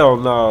like, hell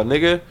no,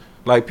 nigga.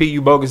 Like, Pete,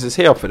 you bogus as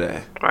hell for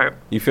that. Right.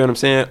 You feel what I'm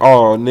saying?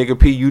 Oh, nigga,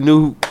 Pete, you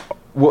knew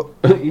what?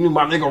 You knew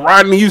my nigga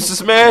Rodney used to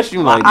smash?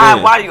 You like,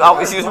 damn. Why do you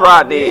always use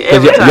Rodney?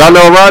 Y'all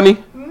know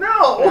Rodney? No.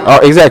 Oh,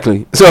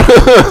 exactly. So...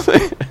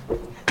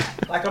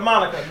 like a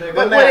Monica,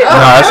 nigga.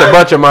 Nah, it's a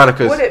bunch of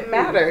Monicas. Would it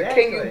matter?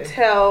 Exactly. Can you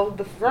tell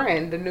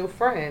the new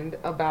friend,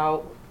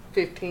 about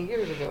 15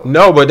 years ago?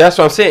 No, but that's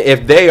what I'm saying.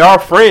 If they are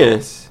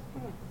friends,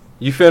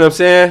 you feel what I'm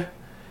saying?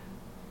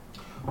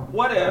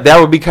 What if?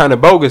 That would be kind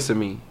of bogus to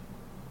me.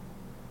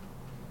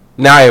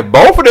 Now, if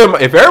both of them,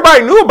 if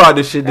everybody knew about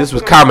this shit, this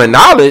was common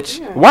knowledge,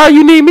 why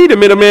you need me to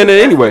middleman it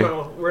anyway?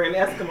 We're in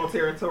Eskimo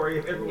territory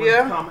if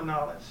everyone's common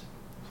knowledge,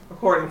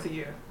 according to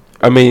you.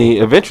 I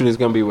mean, eventually it's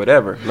going to be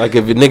whatever. Like,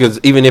 if niggas,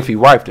 even if he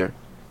wiped her.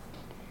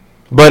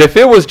 But if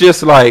it was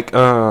just like,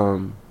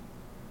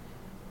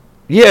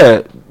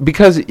 yeah,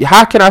 because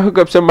how can I hook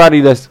up somebody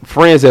that's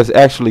friends that's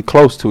actually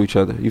close to each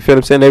other? You feel what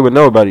I'm saying? They would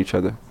know about each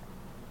other.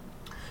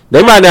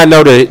 They might not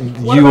know that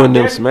you and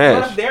them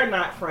smash. What if they're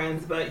not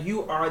friends, but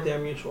you are their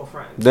mutual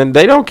friends? Then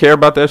they don't care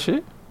about that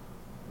shit.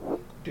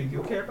 Do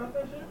you care about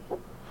that shit?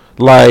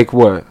 Like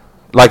what?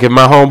 Like if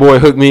my homeboy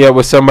hooked me up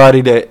with somebody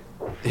that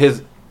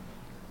his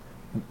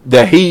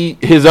other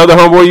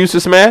homeboy used to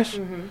smash?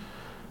 Mm-hmm.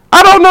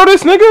 I don't know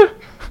this nigga.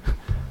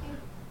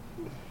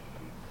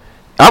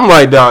 I'm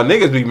like, dog,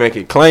 niggas be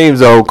making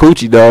claims on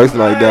coochie dogs.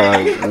 Like,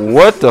 dog,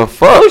 what the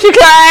fuck? Coochie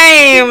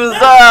claims.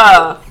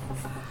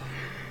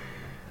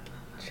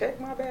 Check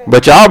my bag.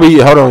 But y'all be,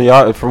 hold on,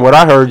 y'all. From what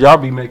I heard, y'all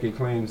be making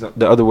claims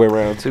the other way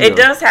around too. It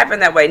does happen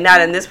that way.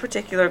 Not in this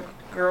particular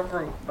girl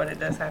group, but it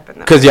does happen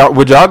that way. Cause y'all,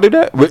 would y'all do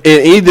that?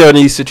 In either of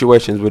these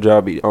situations, would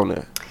y'all be on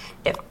that?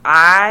 If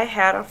I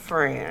had a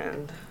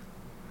friend,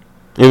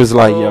 it was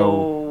like,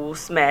 yo,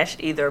 smashed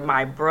either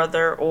my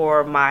brother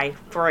or my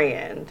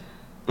friend.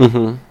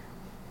 Mm-hmm.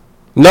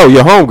 No,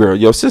 your homegirl,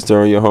 your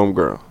sister or your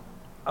homegirl.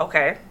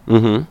 Okay.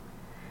 Mm-hmm.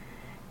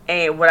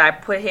 And would I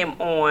put him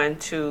on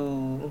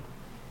to?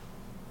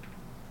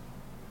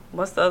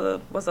 What's the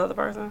other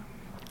person?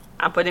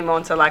 I put him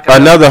on to like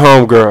another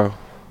homegirl.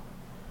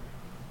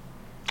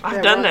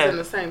 I've done that. In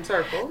the same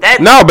circle.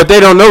 No, but they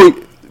don't know.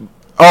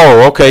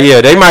 Oh, okay, yeah,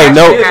 they might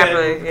know.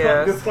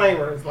 Yeah.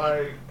 Disclaimers,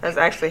 like that's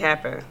actually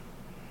happened.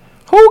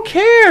 Who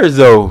cares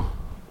though?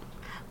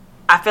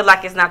 I feel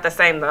like it's not the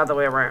same the other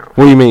way around.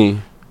 What do you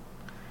mean?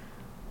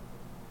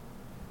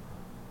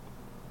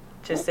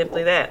 Just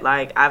simply that.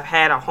 Like I've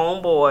had a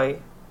homeboy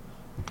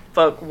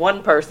fuck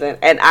one person,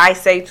 and I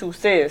say to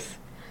sis,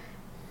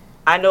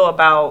 I know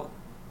about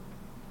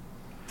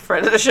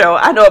friend of the show.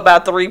 I know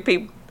about 3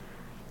 people.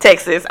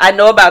 Texas. I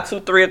know about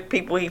 2-3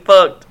 people he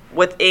fucked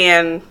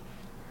within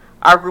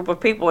our group of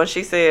people, and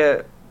she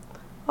said,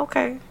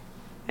 "Okay,"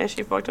 and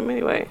she fucked him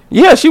anyway.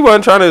 Yeah, she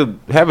wasn't trying to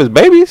have his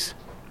babies.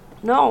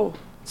 No.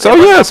 So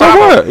yeah, so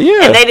what?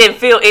 Yeah. And they didn't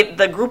feel it.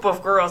 The group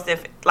of girls,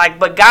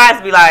 but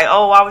guys be like,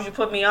 "Oh, why would you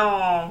put me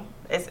on?"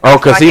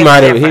 Because he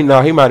might have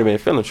been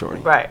feeling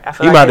shorty. Right.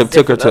 He might have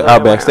took her to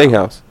Outback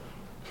Steakhouse.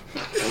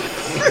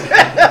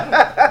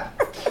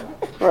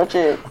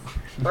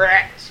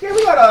 Can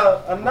we go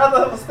to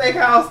another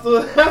steakhouse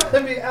to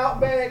be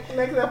Outback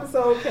next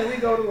episode? Can we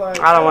go to like?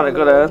 I don't want to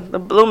go to the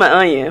Bloomin'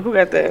 Onion. Who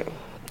got that?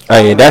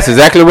 Hey, that's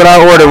exactly what I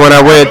ordered when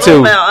I went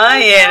too. Bloomin'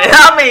 Onion.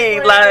 I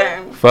mean,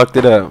 like. Fucked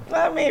it up.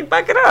 I mean,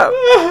 fuck it up.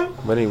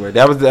 But anyway,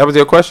 that was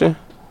your question?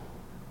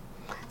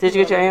 Did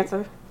you get your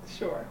answer?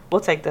 Sure.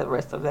 We'll take the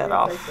rest of that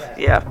off.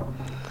 Yeah.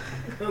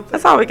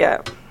 That's all we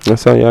got.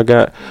 That's all y'all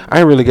got. I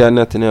ain't really got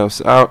nothing else.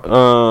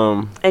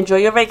 Enjoy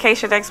your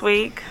vacation next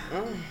week.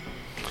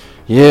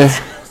 Yeah.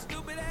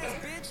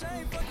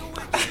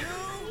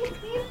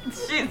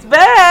 She's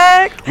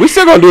back. We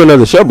still gonna do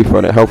another show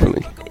before that,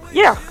 hopefully.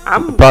 Yeah,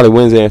 probably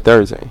Wednesday and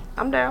Thursday.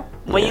 I'm down.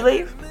 When you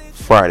leave?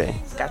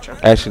 Friday. Gotcha.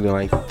 Actually,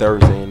 like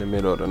Thursday in the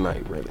middle of the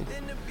night, really.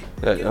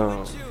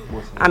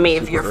 I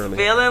mean, if you're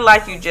feeling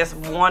like you just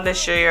want to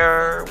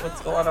share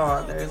what's going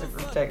on, there is a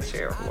group text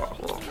share.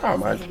 Oh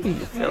my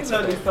God. I'm so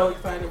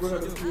excited. We're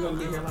gonna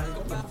be here like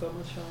so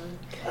much fun.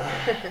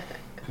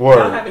 Word.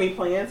 Y'all have any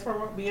plans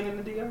for being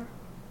in the DR?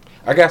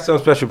 I got some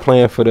special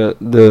plan for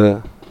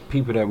the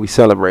people that we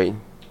celebrate.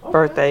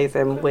 Birthdays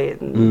and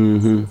weddings.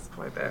 Mm-hmm. Stuff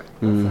like that.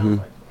 Mm-hmm.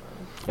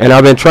 And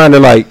I've been trying to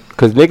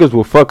cause niggas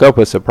will fuck up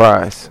a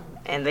surprise.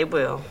 And they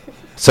will.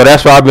 So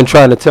that's why I've been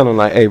trying to tell them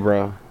hey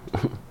bro,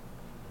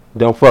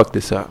 don't fuck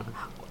this up.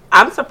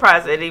 I'm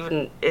surprised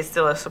it's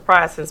still a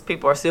surprise since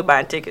people are still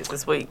buying tickets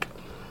this week.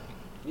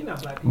 You know,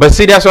 but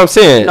see, that's what I'm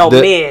saying. No,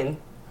 men.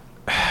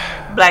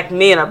 Black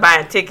men are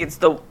buying tickets.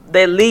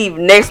 They leave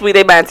next week.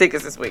 They buying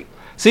tickets this week.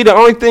 See, the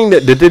only thing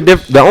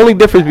the only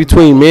difference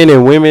between men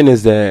and women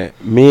is that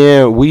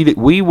men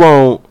we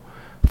won't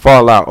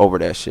fall out over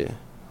that shit.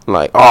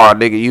 Like, oh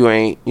nigga, you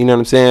ain't. You know what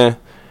I'm saying?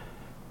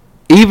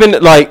 Even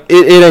it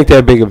ain't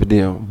that big of a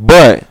deal.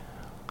 But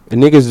the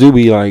niggas do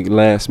be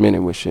last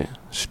minute with shit.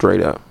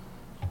 Straight up.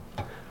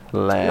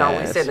 No,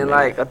 we sending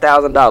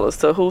 $1,000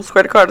 to whose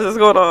credit card is this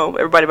going on?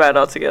 Everybody buy it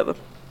all together.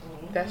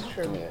 That's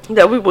true.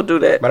 Yeah, we will do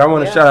that. But I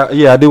want to shout out.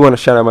 Yeah, I do want to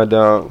shout out my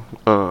dog,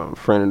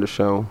 friend of the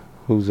show,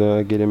 who's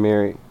getting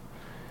married.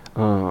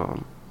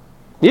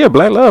 Yeah,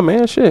 Black Love,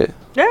 man, shit.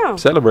 Yeah,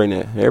 celebrating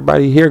that.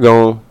 Everybody here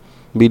gonna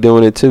be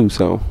doing it too.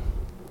 So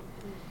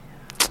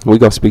we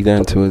gonna speak that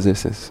into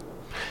existence.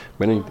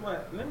 But anyway.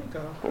 Let me go.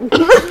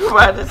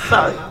 Right, it's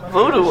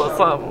voodoo or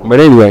something. But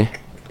anyway,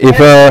 if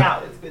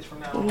y'all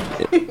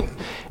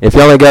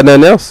ain't got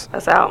nothing else,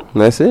 that's out.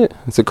 That's it.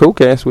 It's a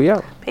Coolcast. We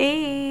out.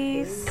 Peace.